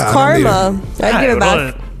billete. But that's karma. I'd give it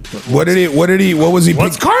back. What was he?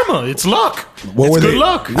 What's karma? It's luck. What it's were good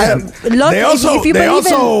luck.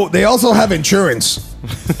 They also have insurance.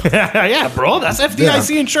 Yeah, bro. That's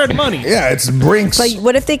FDIC insured money. Yeah, it's Brinks. But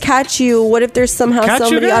what if they catch you? What if there's somehow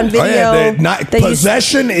somebody on video?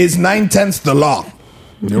 Possession is 9/10 the law.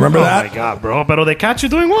 You remember that? Oh my God, bro! But they catch you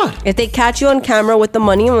doing what? If they catch you on camera with the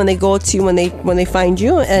money, when they go to when they find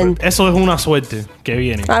you, and eso es una suerte que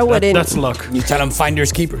viene. I wouldn't. That's luck. You tell them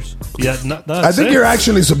finders keepers. Yeah, I think you're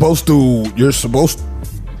actually supposed to. You're supposed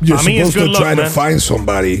to try to find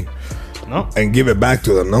somebody. No. And give it back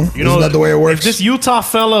to them, no? Isn't that the way it works? If this Utah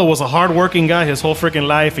fella was a hardworking guy his whole freaking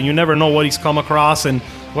life, and you never know what he's come across and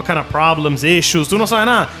what kind of problems, issues, tú no sabes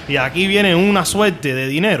nada. Y aquí viene una suerte de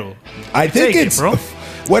dinero. I think it's... bro.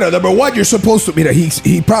 Well, number one, you're supposed to... Mira,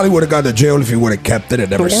 he probably would have gone to jail if he would have kept it and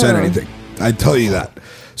never said anything. I tell you that.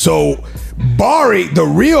 So, Barry, the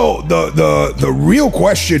real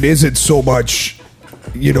question isn't so much,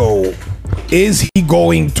 is he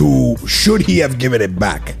going to... Should he have given it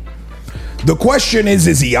back? The question is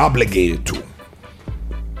he obligated to?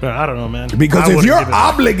 I don't know, man. Because if you're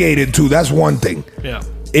obligated to, that's one thing. Yeah.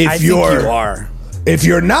 I think you are. If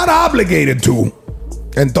you're not obligated to,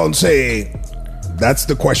 entonces, that's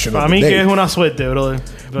the question of the day. Para mí que es una suerte, brother.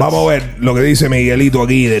 Vamos a ver lo que dice Miguelito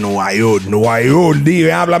aquí de Nueva York. Nueva York,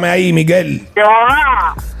 dime, háblame ahí, Miguel.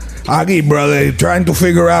 Aquí, brother, trying to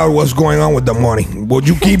figure out what's going on with the money. Would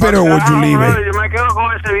you keep it or would you leave it? Yo me quedo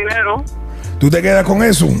con ese dinero. ¿Tú te quedas con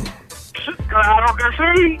eso? Claro que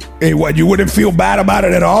sí. What, you wouldn't feel bad about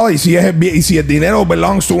it at all? Y si el dinero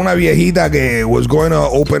belongs to una viejita que was going to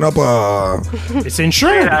open up a... It's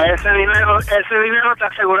insured. Mira, ese dinero está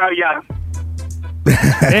asegurado ya.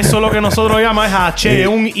 Eso es lo que nosotros llamamos es H,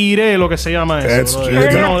 un IRE, lo que se llama eso.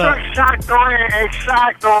 Exacto.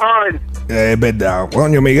 Es verdad.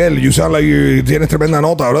 Coño, Miguel, you sound like tienes tremenda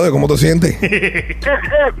nota, brother. ¿Cómo te sientes?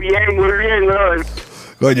 Bien, muy bien, brother.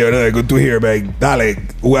 Coño, brother, good to hear, man. Dale,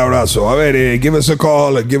 un abrazo. A ver, give us a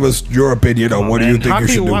call and give us your opinion on what do you think you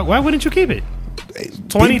should do. Why wouldn't you keep it?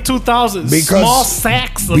 22,000 small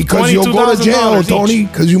sacks of because you'll go to jail, Tony.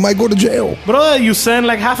 Because you might go to jail. Bro, you send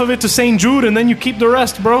like half of it to St. Jude and then you keep the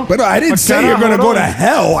rest, bro. But I didn't say you're going to go to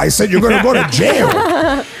hell. I said you're going to go to jail.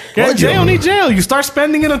 Jail. You start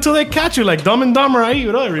spending it until they catch you, like Dumb and Dumber,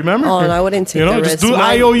 remember? Oh, I wouldn't take that just risk. do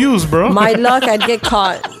IOUs, bro. My luck, I'd get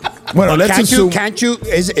caught. Well, let's assume. Can't you?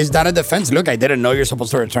 Is that a defense? Look, I didn't know you're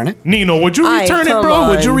supposed to return it. Nino, would you return it, bro?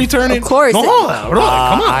 Would you return it? Of course. No, bro,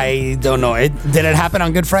 come on. I don't know. Did it happen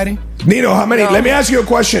on Good Friday? Nino, how many? No. Let me ask you a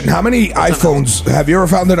question. How many iPhones? Have you ever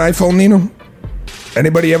found an iPhone, Nino?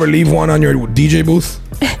 Anybody ever leave one on your DJ booth?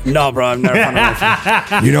 No, bro. I've never found an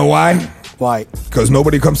iPhone. You know why? Why? Because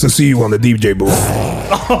nobody comes to see you on the DJ booth.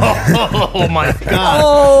 Oh my God.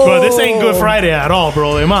 Oh. Bro, this ain't Good Friday at all,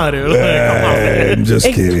 bro. De madre. Come on, man. I'm just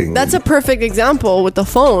kidding. That's a perfect example with the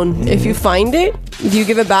phone. If you find it, do you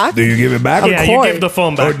give it back? Do you give it back? Yeah, you give the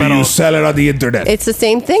phone back. Or do you sell it on the internet? It's the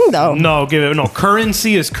same thing, though. No,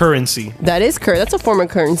 currency is currency. That is that's a form of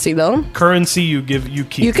currency, though. Currency you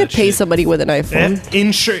keep. You could pay somebody with an iPhone.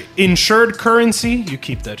 Insured currency, you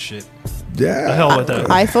keep that shit. Yeah. The hell with that.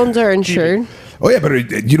 iPhones are insured. Oh yeah, but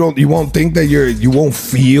you won't think that you won't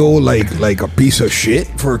feel like a piece of shit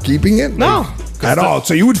for keeping it? No. At all.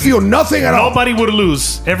 So you would feel nothing at all. Nobody would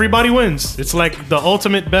lose. Everybody wins. It's like the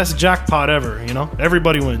ultimate best jackpot ever, you know?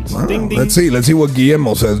 Everybody wins. Wow. Ding, ding. Let's see what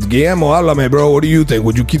Guillermo says. Guillermo, háblame, bro. What do you think?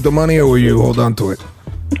 Would you keep the money or would you hold on to it?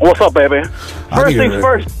 What's up, baby? First hear things it.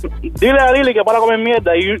 first. Dile a Lily que para comer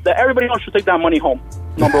mierda. That everybody else should take that money home.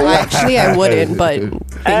 Number one. Actually, I wouldn't, but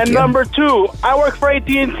And you. number two, I work for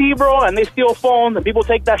AT&T, bro, and they steal phones, and people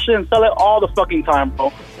take that shit and sell it all the fucking time,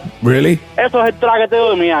 bro. Really? Eso es el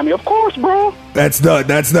traqueteo de Miami. Of course, bro. That's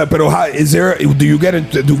the. But how, is there? Do you get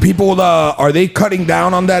it? Do people? Are they cutting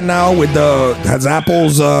down on that now? With has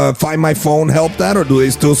Apple's Find My Phone helped that, or do they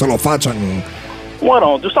still se lo fachan?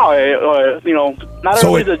 Bueno, tú sabes, not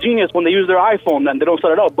So everybody's a genius when they use their iPhone and they don't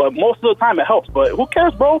set it up, but most of the time it helps. But who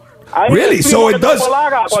cares, bro? Really? So it does.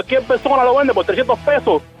 Cualquier persona lo vende por 300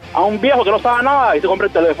 pesos a un viejo que no sabe nada y se compra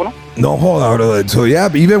el teléfono. No, hold on. So yeah,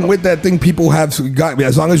 but even with that thing, people have got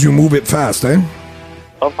as long as you move it fast, eh?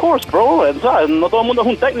 Of course, bro. ¿Sabes? No todo el mundo es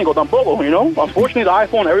un técnico tampoco, you know? Unfortunately, the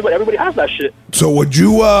iPhone, everybody has that shit. So would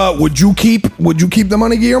you keep the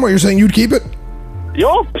money, Guillermo? You're saying you'd keep it?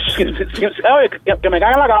 Yo, que me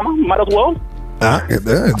caiga en la cama, might as well.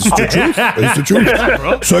 It's the truth. It's the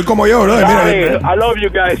truth. Soy como yo, bro. Hey, I love you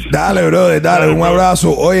guys. Dale, bro. Dale, un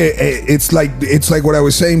abrazo. Oye, it's like what I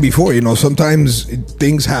was saying before. Sometimes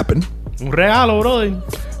things happen. Un regalo, brother.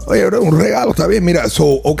 Oye, bro, un regalo, está bien. Mira,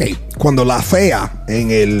 cuando la fea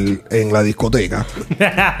en la discoteca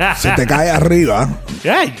se te cae arriba.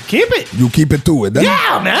 Yeah, you keep it. You keep it too, ¿verdad?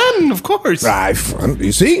 Yeah, man, of course.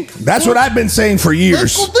 You see? That's what I've been saying for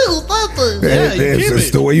years. Yeah, you keep It's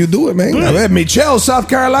it. the way you do it, man. A ver, Michelle, South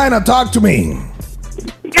Carolina, talk to me.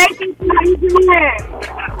 How you doing?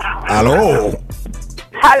 Hello.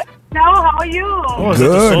 Hello, how are you?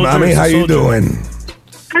 Good, mommy. How you doing?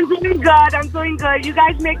 I'm doing good. You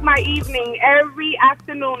guys make my evening. Every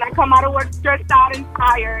afternoon, I come out of work stressed out and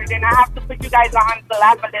tired, and I have to put you guys on to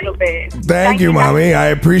laugh a little bit. Thank you, mommy. I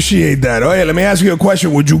appreciate that. Oh, yeah, let me ask you a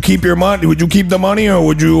question. Would you keep your money? Would you keep the money, or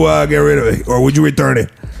would you get rid of it, or would you return it?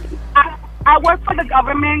 I work for the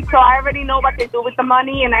government, so I already know what they do with the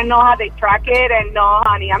money, and I know how they track it. And no,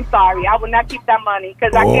 honey, I'm sorry. I would not keep that money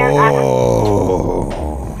because I can't.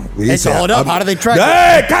 Hey, so hold up. How do they track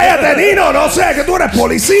 ¡Eh, cállate, Nino! No sé, que tú eres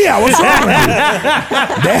policía. What's wrong with you?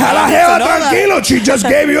 Deja la jeva tranquilo. She just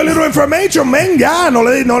gave you a little information, man. Ya, no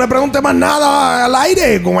le pregunte más nada al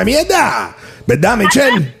aire. Como mierda. ¿Verdad,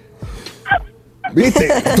 Michelle? ¿Viste?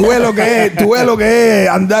 Tú ves lo que es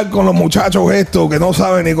andar con los muchachos estos que no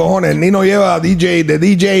saben ni cojones. Nino lleva de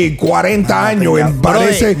DJ 40 años.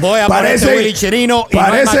 Parece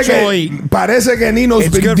que Nino's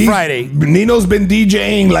been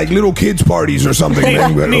DJing like little kids parties or something. Hey,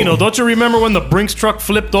 Nino, don't you remember when the Brinks truck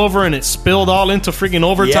flipped over and it spilled all into freaking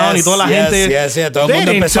Overtown? Yes, y toda la gente, todo they el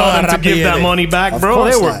mundo didn't empezó tell a them to give that money back, bro.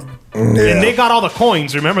 They were... And they got all the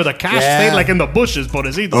coins. Remember, the cash stayed like in the bushes,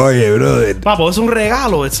 pobrecito. Oye, brother. Papo, es un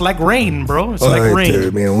regalo. It's like rain, bro. It's like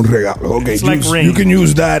rain. Mira, un regalo. Okay, It's like rain. You can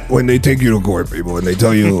use that when they take you to court, people. When they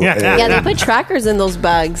tell you... Yeah, they put trackers in those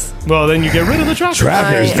bags. Well, then you get rid of the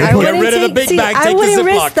trackers. I wouldn't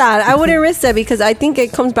risk that. I wouldn't risk that because I think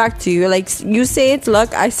it comes back to you. Like, you say it's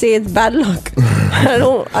luck, I say it's bad luck.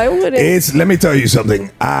 I wouldn't. Let me tell you something.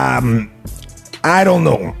 I don't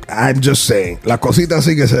know. I'm just saying. Las cositas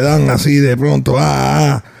así que se dan así de pronto.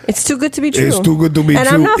 It's too good to be true. It's too good to be and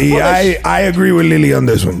true. I'm not Y I agree with Lily on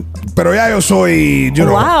this one. Pero ya yo soy,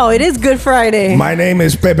 Wow, it is Good Friday. My name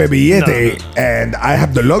is Pepe Billete, and I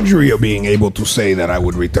have the luxury of being able to say that I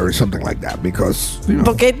would return something like that because,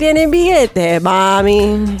 ¿Por qué tiene billete,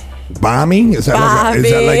 mami? Bombing? Is that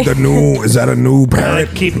like the new? Is that a new parent?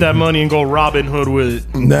 Keep that money and go Robin Hood with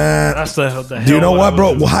it. Nah. That's the hell. Do you know what,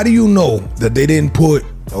 bro? Well, how do you know that they didn't put?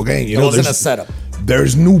 Okay, It wasn't a setup.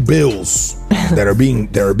 There's new bills that are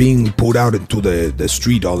being put out into the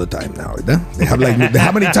street all the time now. They have like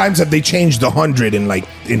how many times have they changed the 100 in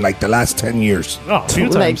the last 10 years? Oh, a few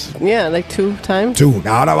times. Like 2 times. 2.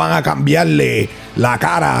 Ahora van a cambiarle la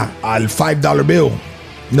cara al $5 bill.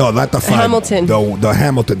 No, not the 5. Hamilton. The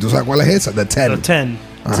Hamilton. ¿Tú sabes cuál es esa? The 10. The 10.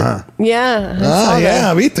 Ajá. Yeah. I saw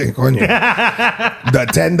yeah, that. viste, coño. The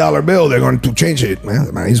 $10 bill, they're going to change it.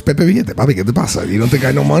 Man, he's Pepe Billete, papi, ¿qué te pasa? You don't think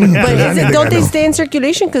I know money? But don't they stay in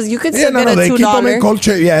circulation? Because you could still get a they keep them in $2.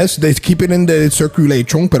 culture. Yes, they keep it in the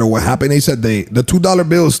circulation. But what happened is that the $2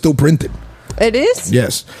 bill is still printed. It is?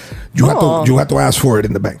 Yes. You have to ask for it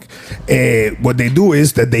in the bank. What they do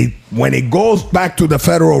is that when it goes back to the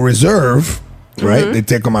Federal Reserve, right, they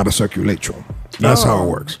take them out of circulation. That's how it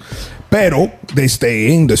works. Pero they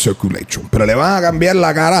stay in the circulation. Pero le van a cambiar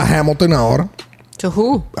la cara a Hamilton ahora. To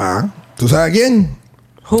who? ¿Tú sabes a quién?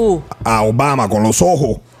 Who? A Obama con los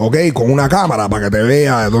ojos, ¿ok? Con una cámara para que te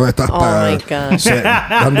vea dónde estás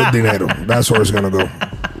dando el dinero. That's where it's going to go.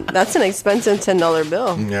 That's an expensive $10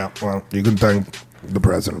 bill. Yeah, well, you can thank the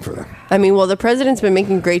president for that. I mean, well, the president's been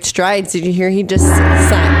making great strides. Did you hear he just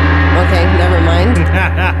signed? Okay, never mind.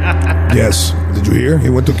 Yes. Did you hear? He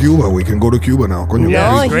went to Cuba. We can go to Cuba now. Coño,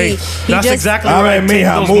 no, great. He That's just, exactly where I take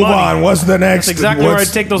those move money. on. What's the next? That's exactly where I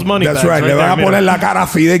take those money That's bags. right. Le van a poner la cara a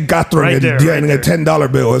Fidel Castro en el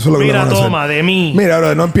 $10 bill. Eso es lo que le van a hacer. Toma, de mí. Mira,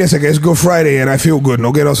 ahora no empiece que es Good Friday and I feel good.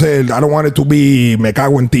 No quiero hacer. I don't want it to be me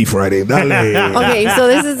cago en ti Friday. Dale. Okay, so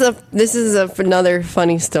this is another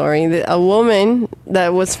funny story. A woman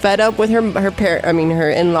that was fed up with her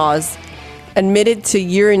in-laws admitted to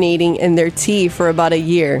urinating in their tea for about a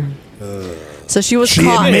year. So she was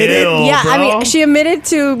caught. Admitted? Yeah, bro. I mean, she admitted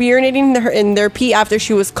to urinating in their pee after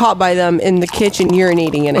she was caught by them in the kitchen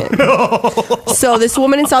urinating in it. So this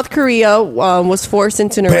woman in South Korea was forced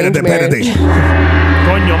into an arranged marriage.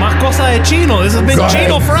 Coño, más cosa de Chino. This has been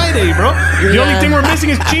Chino Friday, bro. The only thing we're missing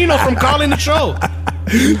is Chino from calling the show.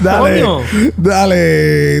 Dale,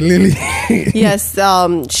 Lily. Yes,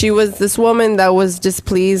 she was this woman that was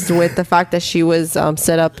displeased with the fact that she was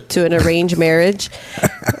set up to an arranged marriage.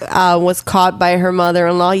 Was caught by her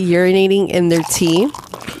mother-in-law urinating in their tea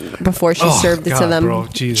before she served it to them. Bro,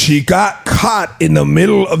 she got caught in the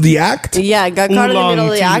middle of the act? Yeah, got caught in the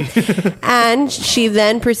middle of the act. And she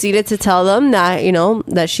then proceeded to tell them that,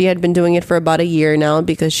 that she had been doing it for about a year now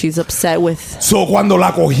because she's upset with... So, cuando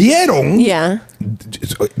la cogieron... Yeah.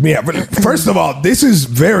 Yeah, first of all, this is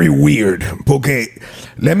very weird. Porque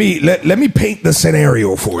let me paint the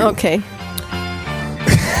scenario for you. Okay.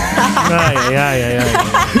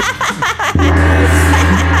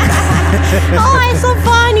 Oh, it's so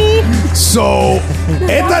funny. So,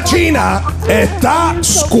 esta china está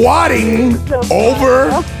squatting over.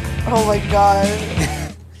 Oh my god.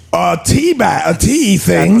 A tea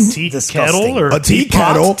thing. A tea kettle or a tea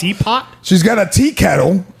kettle. Teapot. She's got a tea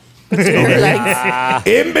kettle.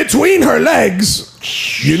 In between her legs.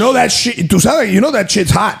 You know that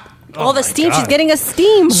shit's hot. Oh, the steam. She's getting a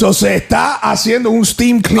steam. So se está haciendo un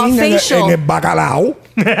steam clean en el bacalao.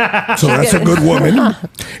 So that's a good woman.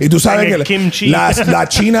 Y tú sabes que la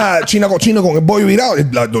china cochina con el bollo virado.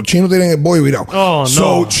 Los chinos tienen el bollo virado. Oh, no.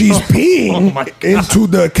 So she's peeing into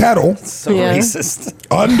the kettle. So racist.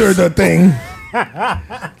 Under the thing.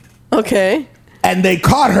 Okay. And they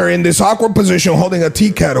caught her in this awkward position holding a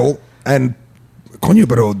tea kettle and coño,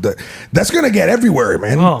 pero that's gonna get everywhere,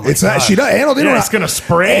 man. Oh it's not. It's gonna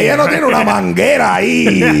spray. Ella no tiene una manguera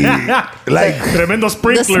ahí. Like tremendo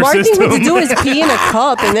sprinkler system. The smart system. thing to do is pee in a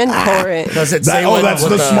cup and then pour it. Does it say that's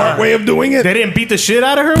the smart way of doing it? They didn't beat the shit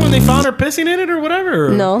out of her when they found her pissing in it or whatever.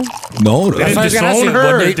 No. They didn't disown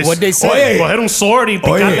her. What they say? Coger un sword y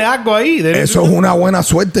picarle algo ahí. Eso es una buena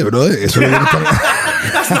suerte, bro. Eso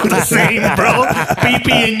That's not the same, bro.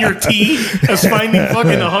 Pee in your tea as finding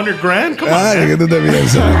fucking $100,000. Come on. ¿Qué tú te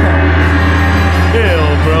piensas?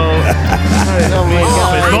 Ew, bro. Oh my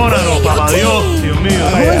god. Perdónanos, papá Dios. Dios mío.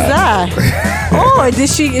 Who is that? Oh,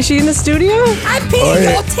 is she in the studio? I peed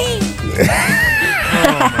your tea.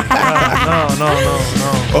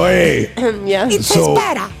 No. Oye. Yeah. It tastes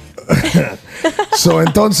better. So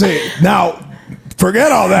entonces, now,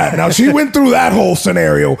 forget all that. Now, she went through that whole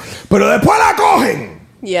scenario, pero después la cogen.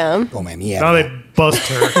 Yeah. Come mierda. Now they bust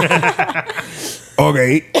her.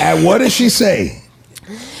 Okay, and what did she say?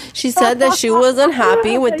 She said that she was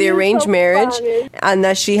unhappy with the arranged marriage and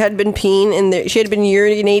that she had been she had been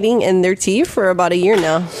urinating in their tea for about a year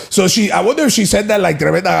now. So I wonder if she said that like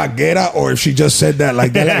tremenda gaguera or if she just said that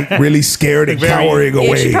like they're like really scared and cowering away.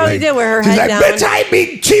 Yeah, she probably did with her she's head like, down. bitch, I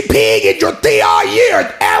been peeing in your tea all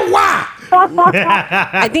year. And why?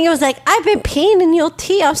 I think it was like, I've been peeing in your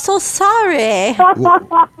tea. I'm so sorry.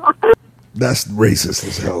 That's racist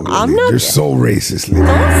as hell. Lily. I'm not. You're so racist, Lily.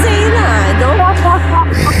 Don't say that.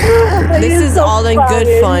 Don't. This is all in good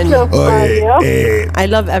fun. I I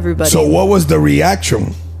love everybody. So what was the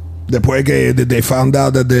reaction? Después que they found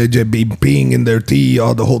out that they just been peeing in their tea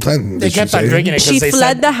all the whole time. They kept on drinking it. She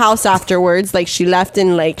fled the house afterwards. Like, she left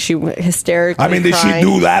and, like, she hysterically I mean, did she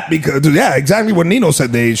do that? Because, yeah, exactly what Nino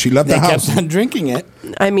said. She left the house. They kept on drinking it.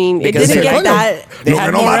 I mean, it Because didn't they get couldn't. that. They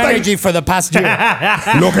had more energy for the past year.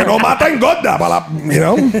 Lo que no mata engorda, you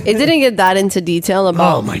know? It didn't get that into detail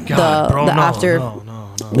about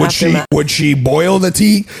Would she boil the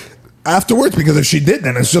tea afterwards? Because if she did,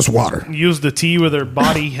 then it's just water. Use the tea with her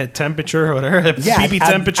body at temperature or whatever. BB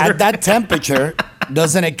temperature. At that temperature,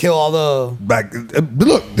 doesn't it kill all the...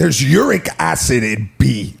 Look, there's uric acid in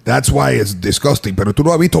pee. That's why it's disgusting. Pero tú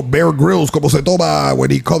no has visto Bear Grylls como se toma when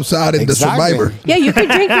he comes out in The Survivor. Yeah, you could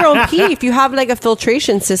drink your own pee if you have, like, a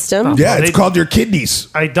filtration system. Yeah, it's called your kidneys.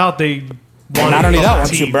 I doubt they... not only that,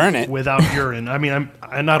 once you burn it. Without urine. I mean,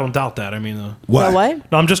 I don't doubt that. I mean... What?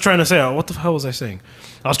 No, I'm just trying to say... what the hell was I saying?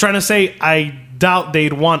 I was trying to say I doubt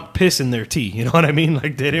they'd want piss in their tea. You know what I mean?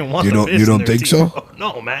 Like, they didn't want piss in their tea. You don't think so?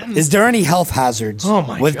 No, man. Is there any health hazards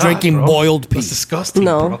with God, drinking bro. boiled pee? That's disgusting,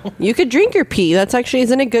 No. bro. You could drink your pee. That's actually,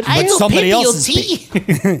 isn't it good for But you? somebody else's pee.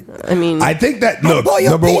 I mean... I think that, look,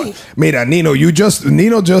 number one, mira, Nino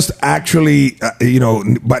just actually,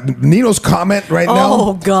 but Nino's comment right now,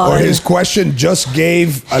 Oh, God. or his question just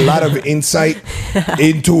gave a lot of insight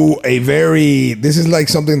into a very, this is like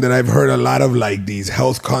something that I've heard a lot of like these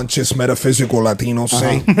health conscious metaphysical Latinos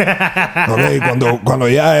say. Okay, cuando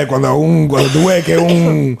tú ves que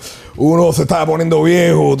uno se está poniendo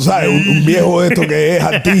viejo, tú sabes, un viejo de esto que es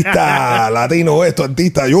artista, latino esto,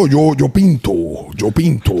 artista, yo pinto.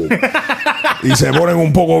 Y se ponen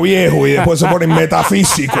un poco viejos y después se ponen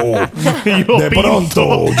metafísicos. De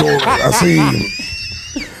pronto, así.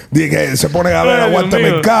 Que se ponen a ver aguante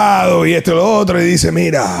mercado y esto y lo otro y dice,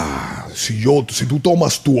 mira, si tú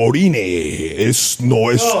tomas tu orine,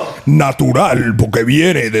 no es natural porque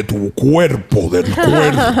viene de tu cuerpo, del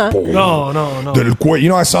cuerpo. No. Del cuerpo. You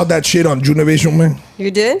know, I saw that shit on Univision, man.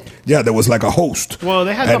 You did? Yeah, there was like a host. Well,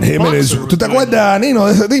 they had and the him and his, boxer ¿tú te acuerdas, Nino,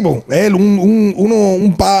 de ese tipo? Él,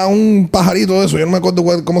 un pajarito de eso. Yo no me acuerdo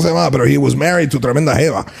cómo se llamaba, pero he was married to tremenda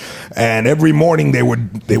jeva. And every morning they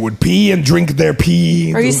would pee and drink their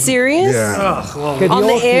pee. Are you serious? Yeah. On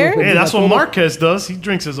the air? Hey, that's what Marquez does. He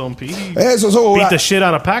drinks his own pee. He Eso, beat the shit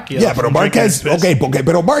out of Pacquiao. Yeah, pero Marquez,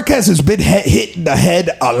 pero Marquez has been hit in the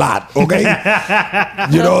head a lot, okay?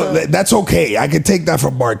 You know, that's okay. I can take that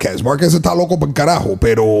from Marquez. Marquez está loco por carajo,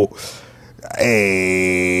 pero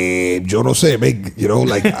yo no sé, you know,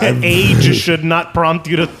 like age should not prompt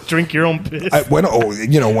you to drink your own piss. When or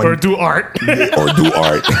do art. Or do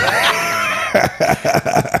art.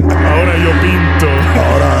 Ahora yo pinto.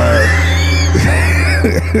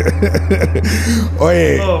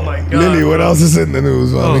 Oye, oh my God, Lily, what else is in the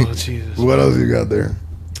news, mommy? Oh, Jesus. What else you got there?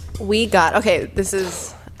 We got, this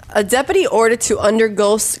is a deputy ordered to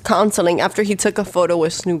undergo counseling after he took a photo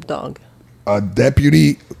with Snoop Dogg. A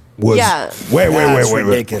deputy was... Yeah. Wait.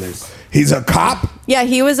 ridiculous. He's a cop? Yeah,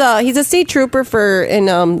 he's a state trooper in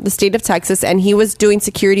the state of Texas, and he was doing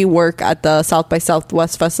security work at the South by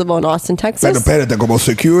Southwest Festival in Austin, Texas. Espérate, ¿como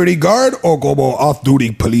security guard o como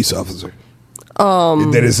off-duty police officer?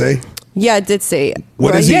 Did it say? Yeah, it did say.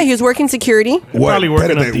 What is he? Yeah, he was working security. Probably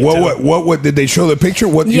working on detail. What did they show the picture?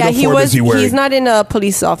 What uniform is he wearing? He's not in a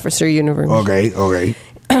police officer uniform. Okay.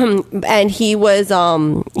 And he was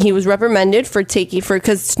reprimanded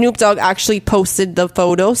because Snoop Dogg actually posted the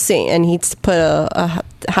photo saying, and he put a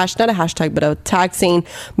tag saying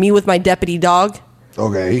me with my deputy dog.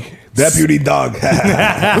 Okay. Deputy dog.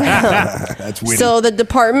 That's weird. So the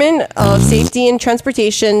Department of Safety and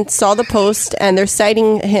Transportation saw the post, and they're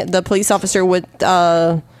citing the police officer with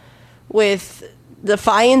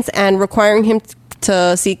defiance and requiring him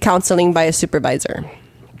to seek counseling by a supervisor.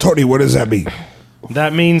 Tony, what does that mean?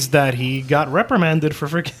 That means that he got reprimanded for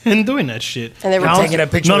freaking doing that shit. And they were taking a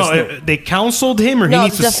picture. No, they counseled him, or he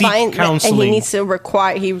needs to seek counseling. And he needs to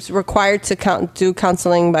he was required to do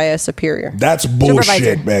counseling by a superior. That's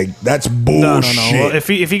bullshit, man. That's bullshit. No. Well, if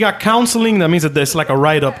he got counseling, that means that there's like a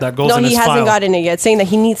write up that goes in his file. No, he hasn't gotten it yet. Saying that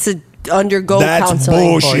he needs to undergo counseling. That's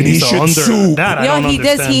bullshit. He should sue.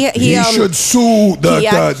 He should sue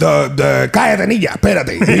the cállate niña,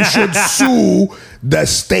 espérate. He should sue the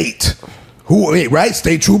state. Right?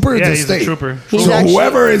 State trooper? Yeah, the he's state. a trooper. So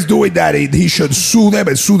whoever is doing that, he should sue them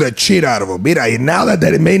and sue the shit out of them. Mira, y now that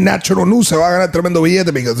it made natural news, se va a ganar tremendo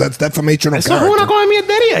billete because that's defamation of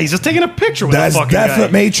character. He's just taking a picture with that's the fucking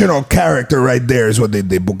defamation of character right there is what they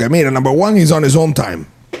did. Porque mira, number one, he's on his own time.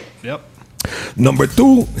 Yep. Number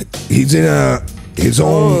two, he's in his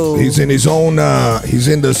own he's in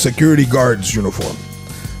the security guard's uniform.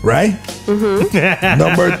 Right? Mm-hmm.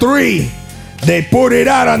 Number three, they put it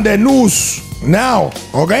out on the news now,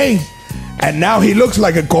 okay? And now he looks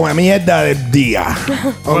like a come mierda del día.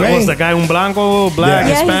 What Okay? was the guy un blanco, black, Yeah,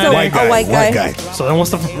 he's Hispanic? a white guy. White guy. So then what's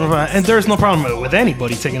the... And there's no problem with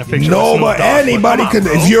anybody taking a picture No, of Snoop but Dogg, anybody come can.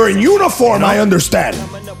 on, If bro. you're in uniform, I understand.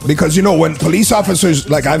 Because, you know, when police officers,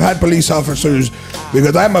 like I've had police officers,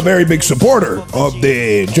 because I'm a very big supporter of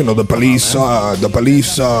the, you know, the police,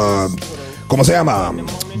 ¿cómo se llama?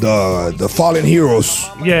 The fallen heroes,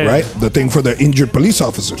 Yeah. right? The thing for the injured police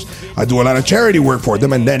officers. I do a lot of charity work for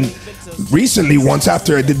them, and then recently, once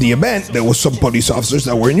after I did the event, there was some police officers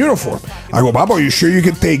that were in uniform. I go, Papo, you sure you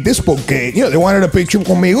can take this? Porque, you know, they wanted a picture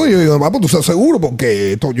conmigo. Y yo digo, Papo, ¿tú estás seguro?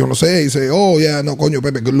 Porque esto, yo no sé. Y dice, oh, yeah, no, coño,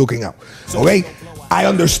 Pepe, good looking out. Okay? I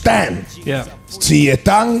understand. Yeah. Si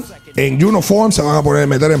están en uniform, se van a poner a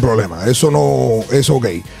meter en problemas. Eso no es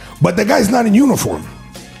okay. But the guy's not in uniform.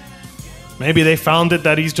 Maybe they found it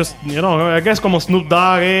that he's just, you know, I guess como Snoop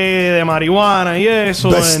Dogg de marihuana y eso.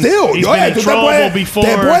 But and still, he's oye, been in tú te trouble before.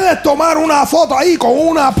 puedes tomar una foto ahí con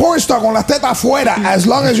una pornstar con las tetas afuera as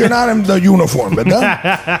long as you're not in the uniform, ¿verdad?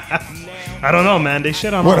 I don't know, man. They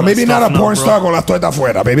shit on Bueno, all maybe that not a stuff porn now, star bro. con las tetas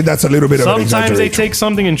afuera. Maybe that's a little bit of an Sometimes they exaggeration. take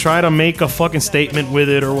something and try to make a fucking statement with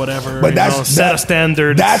it or whatever. But you that's know, set a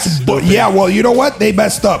standard. But yeah, well, you know what? They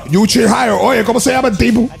messed up. You should hire. Oye, ¿cómo se llama el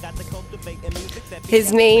tipo?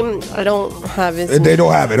 His name, I don't have his They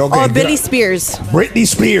don't have it. Okay. Oh, Billy Spears. Britney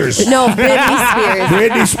Spears. No, Billy Spears.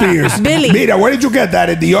 Britney Spears. Billy. Mira, where did you get that?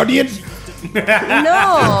 In the audience?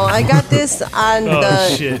 No, I got this on Oh, the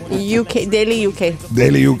shit. UK, Daily UK.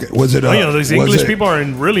 Daily UK. Was it? Oh, you know, these was English it- people are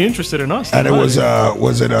really interested in us. And it was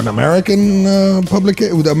it an American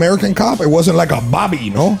with American cop? It wasn't like a Bobby,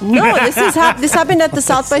 no? No, this happened at the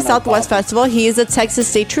South by Southwest Festival. He is a Texas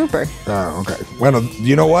State Trooper. Ah, okay. Bueno,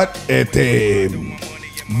 you know what?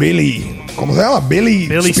 Billy, ¿cómo se llama? Billy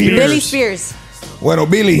Spears. Billy Spears. Bueno,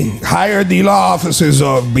 Billy, hire the law offices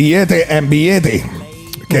of Billete and Billete.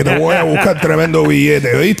 Que te voy a buscar tremendo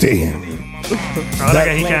billete, ¿oíste? I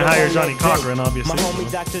think he can't hire Johnny Cochran, obviously.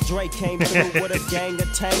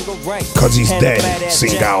 Because he's dead,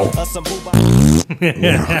 cingao.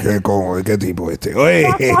 ¿Qué tipo este? Oye.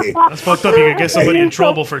 That's fucked up. You could get somebody in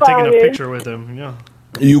trouble for taking a picture with him. Yeah.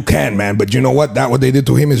 You can, man, but you know what? What they did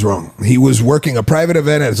to him is wrong. He was working a private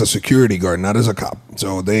event as a security guard, not as a cop.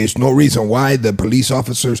 So there's no reason why the police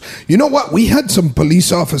officers... You know what? We had some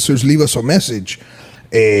police officers leave us a message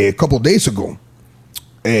a couple days ago.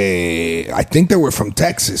 I think they were from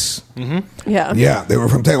Texas. Yeah. Yeah, they were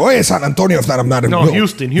from Texas. Oye, San Antonio, if not, I'm not... No,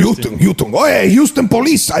 Houston. Oye, Houston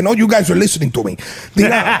police. I know you guys are listening to me.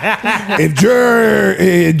 Mira, if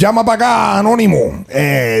you're... llama para acá, Anónimo,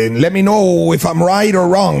 and let me know if I'm right or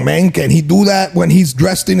wrong, man. Can he do that when he's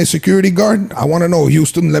dressed in a security guard? I want to know.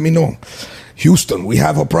 Houston, let me know. Houston, we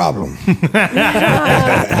have a problem.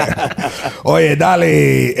 Oye,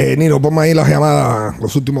 dale, Nino, ponme ahí las llamadas,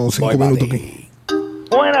 los últimos 5 minutos aquí.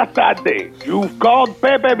 Buenas tardes. You've called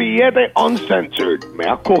Pepe Billete Uncensored. Me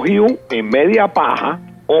has cogido en media paja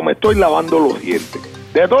o me estoy lavando los dientes.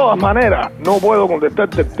 De todas maneras, no puedo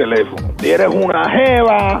contestarte el teléfono. Si eres una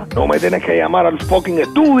jeva, no me tienes que llamar al fucking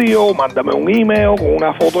estudio. Mándame un email con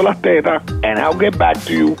una foto de las tetas and I'll get back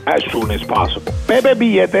to you as soon as possible.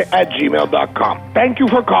 pepebillete@gmail.com. Thank you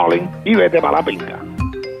for calling y vete para la pinga.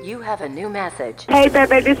 You have a new message. Hey,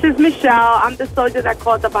 Pepe, this is Michelle. I'm the soldier that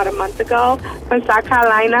called about a month ago from South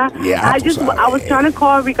Carolina. Yeah, I was trying to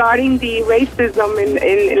call regarding the racism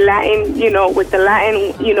in Latin, you know, with the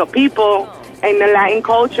Latin, you know, people and the Latin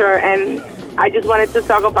culture, and I just wanted to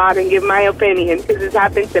talk about it and give my opinion because it's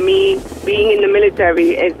happened to me. Being in the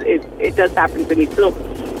military, it does happen to me too.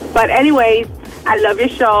 But anyways, I love your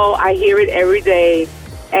show. I hear it every day.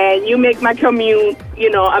 And you make my commute, you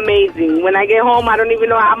know, amazing. When I get home, I don't even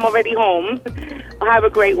know I'm already home. Have a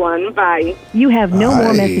great one. Bye. You have no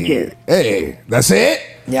more messages. Hey, that's it?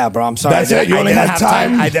 Yeah, bro, I'm sorry. That's it? You only had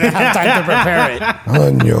time? I didn't have time to prepare it.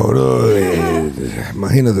 Coño, bro.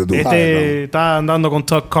 Imagínate tú. Está andando con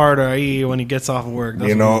Tuck Carter ahí when he gets off work. That's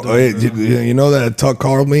You know, what he's doing. you know that Tuck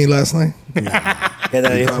called me last night?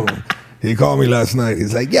 He called me last night.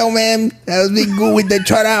 He's like, yo, man, that was big good with the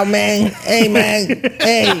shutout, man. Hey, man.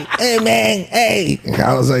 Hey, man. Hey.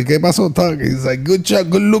 I was like, ¿qué pasó, Tuck? He's like, good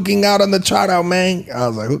looking out on the shutout, man. I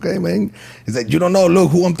was like, okay, man. He's like, you don't know,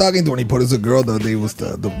 look who I'm talking to. And he put us a girl that he was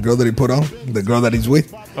the girl that he put on, the girl that he's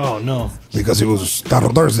with. Oh, no. Because it was Taco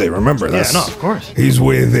Thursday, remember? Yeah, no, of course. He's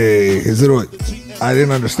with his little... I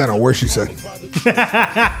didn't understand a word she said.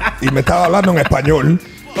 Y me estaba hablando en español.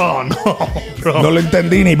 Oh, no, bro. No lo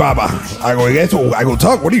entendí ni papa. I go,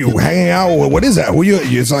 Tuck, what are you hanging out with? What is that? Who you?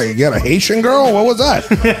 It's like, you got a Haitian girl? What was that?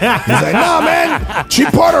 He's like, nah, man. She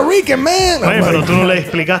Puerto Rican, man. Oye, pero tú no le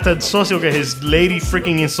explicaste al socio que his lady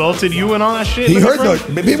freaking insulted you and all that shit? He heard the whole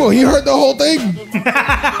thing. He heard the whole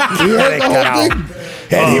thing.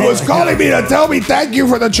 And he was calling me to tell me thank you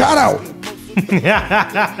for the shout out.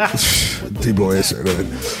 Tipo ese,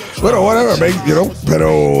 pero whatever, man, you know.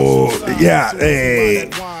 Pero yeah,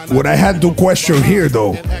 what I had to question here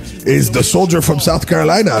though is the soldier from South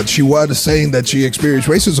Carolina. She was saying that she experienced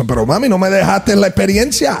racism, pero mami, no me dejaste la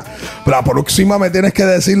experiencia. La próxima me tienes que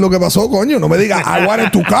decir lo que pasó, coño. No me digas I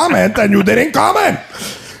wanted to comment and you didn't comment.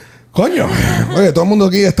 Coño, oye, todo el mundo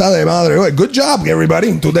aquí está de madre. Oye, good job,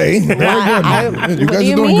 everybody, today. Very good. You guys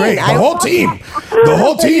are doing great. The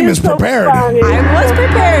whole team is prepared. I was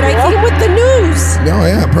prepared. I came with the news. Oh,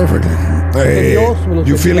 yeah, perfectly.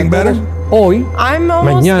 You feeling better? Hoy, I'm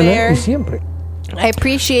almost mañana there. y siempre. I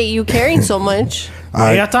appreciate you caring so much.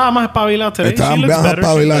 Ella estaba más espabilada today. Estaba She looks más better.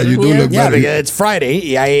 espabilada. You do look Yeah, better. because it's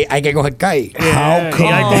Friday y hay que coger calle. How Y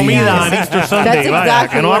hay comida on Easter Sunday. That's Vaya,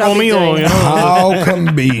 exactly que no what ha I'll be comido. doing. You know? How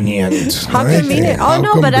convenient. How Right? convenient. Oh, How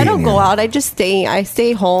no, but I don't go convenient. out. I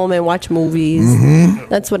stay home and watch movies.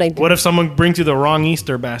 That's what I do. What if someone brings you the wrong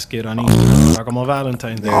Easter basket on Easter? Como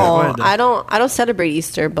Valentine's Day. Oh, I don't celebrate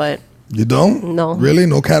Easter, but You don't? No. Really?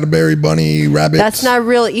 No Cadbury bunny rabbits? that's not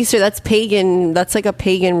real Easter. That's pagan. That's like a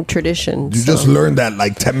pagan tradition. You just learned that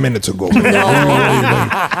like 10 minutes ago.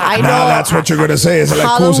 I know. Now that's what you're going to say. It's like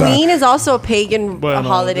Halloween is also a pagan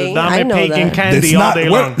holiday. I know that. candy all day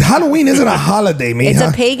long. Halloween isn't a holiday, mija. It's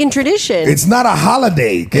a pagan tradition. It's not a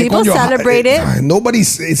holiday. ¿Qué People coño? celebrate it.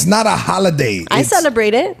 It's not a holiday. I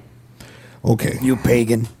celebrate it. Okay. You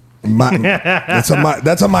pagan. That's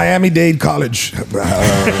a Miami-Dade College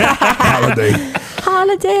holiday.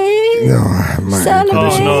 Holiday. No,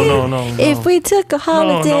 Celebrate. No. If we took a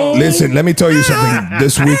holiday. Listen, let me tell you something.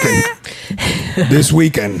 This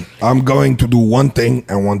weekend, I'm going to do one thing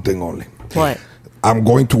and one thing only. What? I'm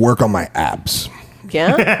going to work on my abs.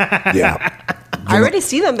 Yeah? Yeah. I already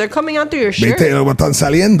see them. They're coming out through your shirt. ¿Viste cómo están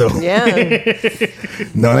saliendo? Yeah.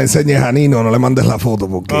 No le enseñes a Nino, no le mandes la foto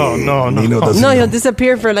porque Nino doesn't No, he'll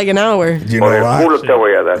disappear for like an hour. You know why?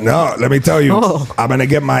 No, let me tell you. I'm going to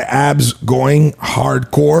get my abs going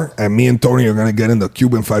hardcore, and me and Tony are going to get in the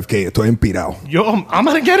Cuban 5K. Estoy empirado. Yo, I'm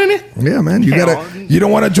going to get in it? Yeah, man. You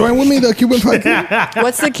don't want to join with me, the Cuban 5K?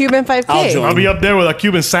 What's the Cuban 5K? I'll be up there with a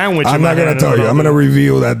Cuban sandwich. I'm not going to tell you. I'm going to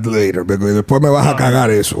reveal that later. Because después me vas a cagar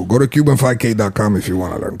eso. Go to Cuban5k.com if you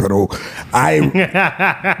want to learn. Pero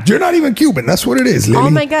you're not even Cuban. That's what it is, Lily. Oh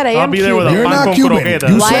my God, I am Cuban. You're not Cuban.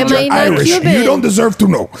 You Why said am I you're not Irish. Cuban? You don't deserve to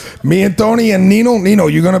know. Me and Tony and Nino,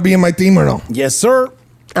 you going to be in my team or no? Yes, sir.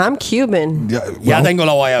 I'm Cuban. Ya tengo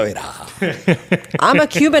la guayabera. I'm a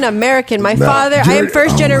Cuban American. My father, I am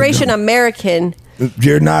first generation American.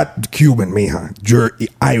 You're not Cuban, mija. You're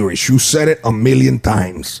Irish. You said it a million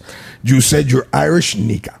times. You said you're Irish,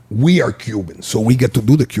 Nika. We are Cuban, so we get to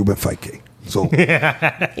do the Cuban 5K. So,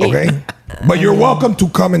 okay? But you're welcome to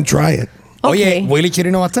come and try it. Oye, ¿Willy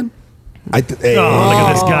Chirino va a estar? Look at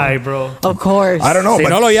this guy, bro. Of course. I don't know. Si but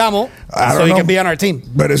no lo llamo, I so don't he know. can be on our team.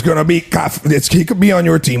 But it's going to be... he could be on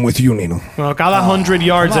your team with you, Nino. Well, cada 100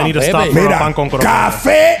 yards, I need to stop for a Mira, pan con croqueta.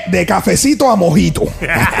 café de cafecito a mojito.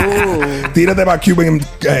 Tírate para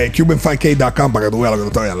Cuban5k.com para que tú veas lo que te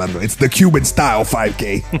estoy hablando. It's the Cuban style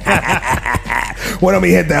 5K. Bueno, mi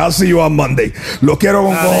gente, I'll see you on Monday. Lo quiero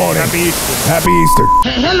con cojones. Happy Easter. Happy Easter.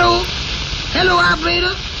 Hello,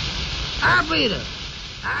 operator.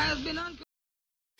 I have been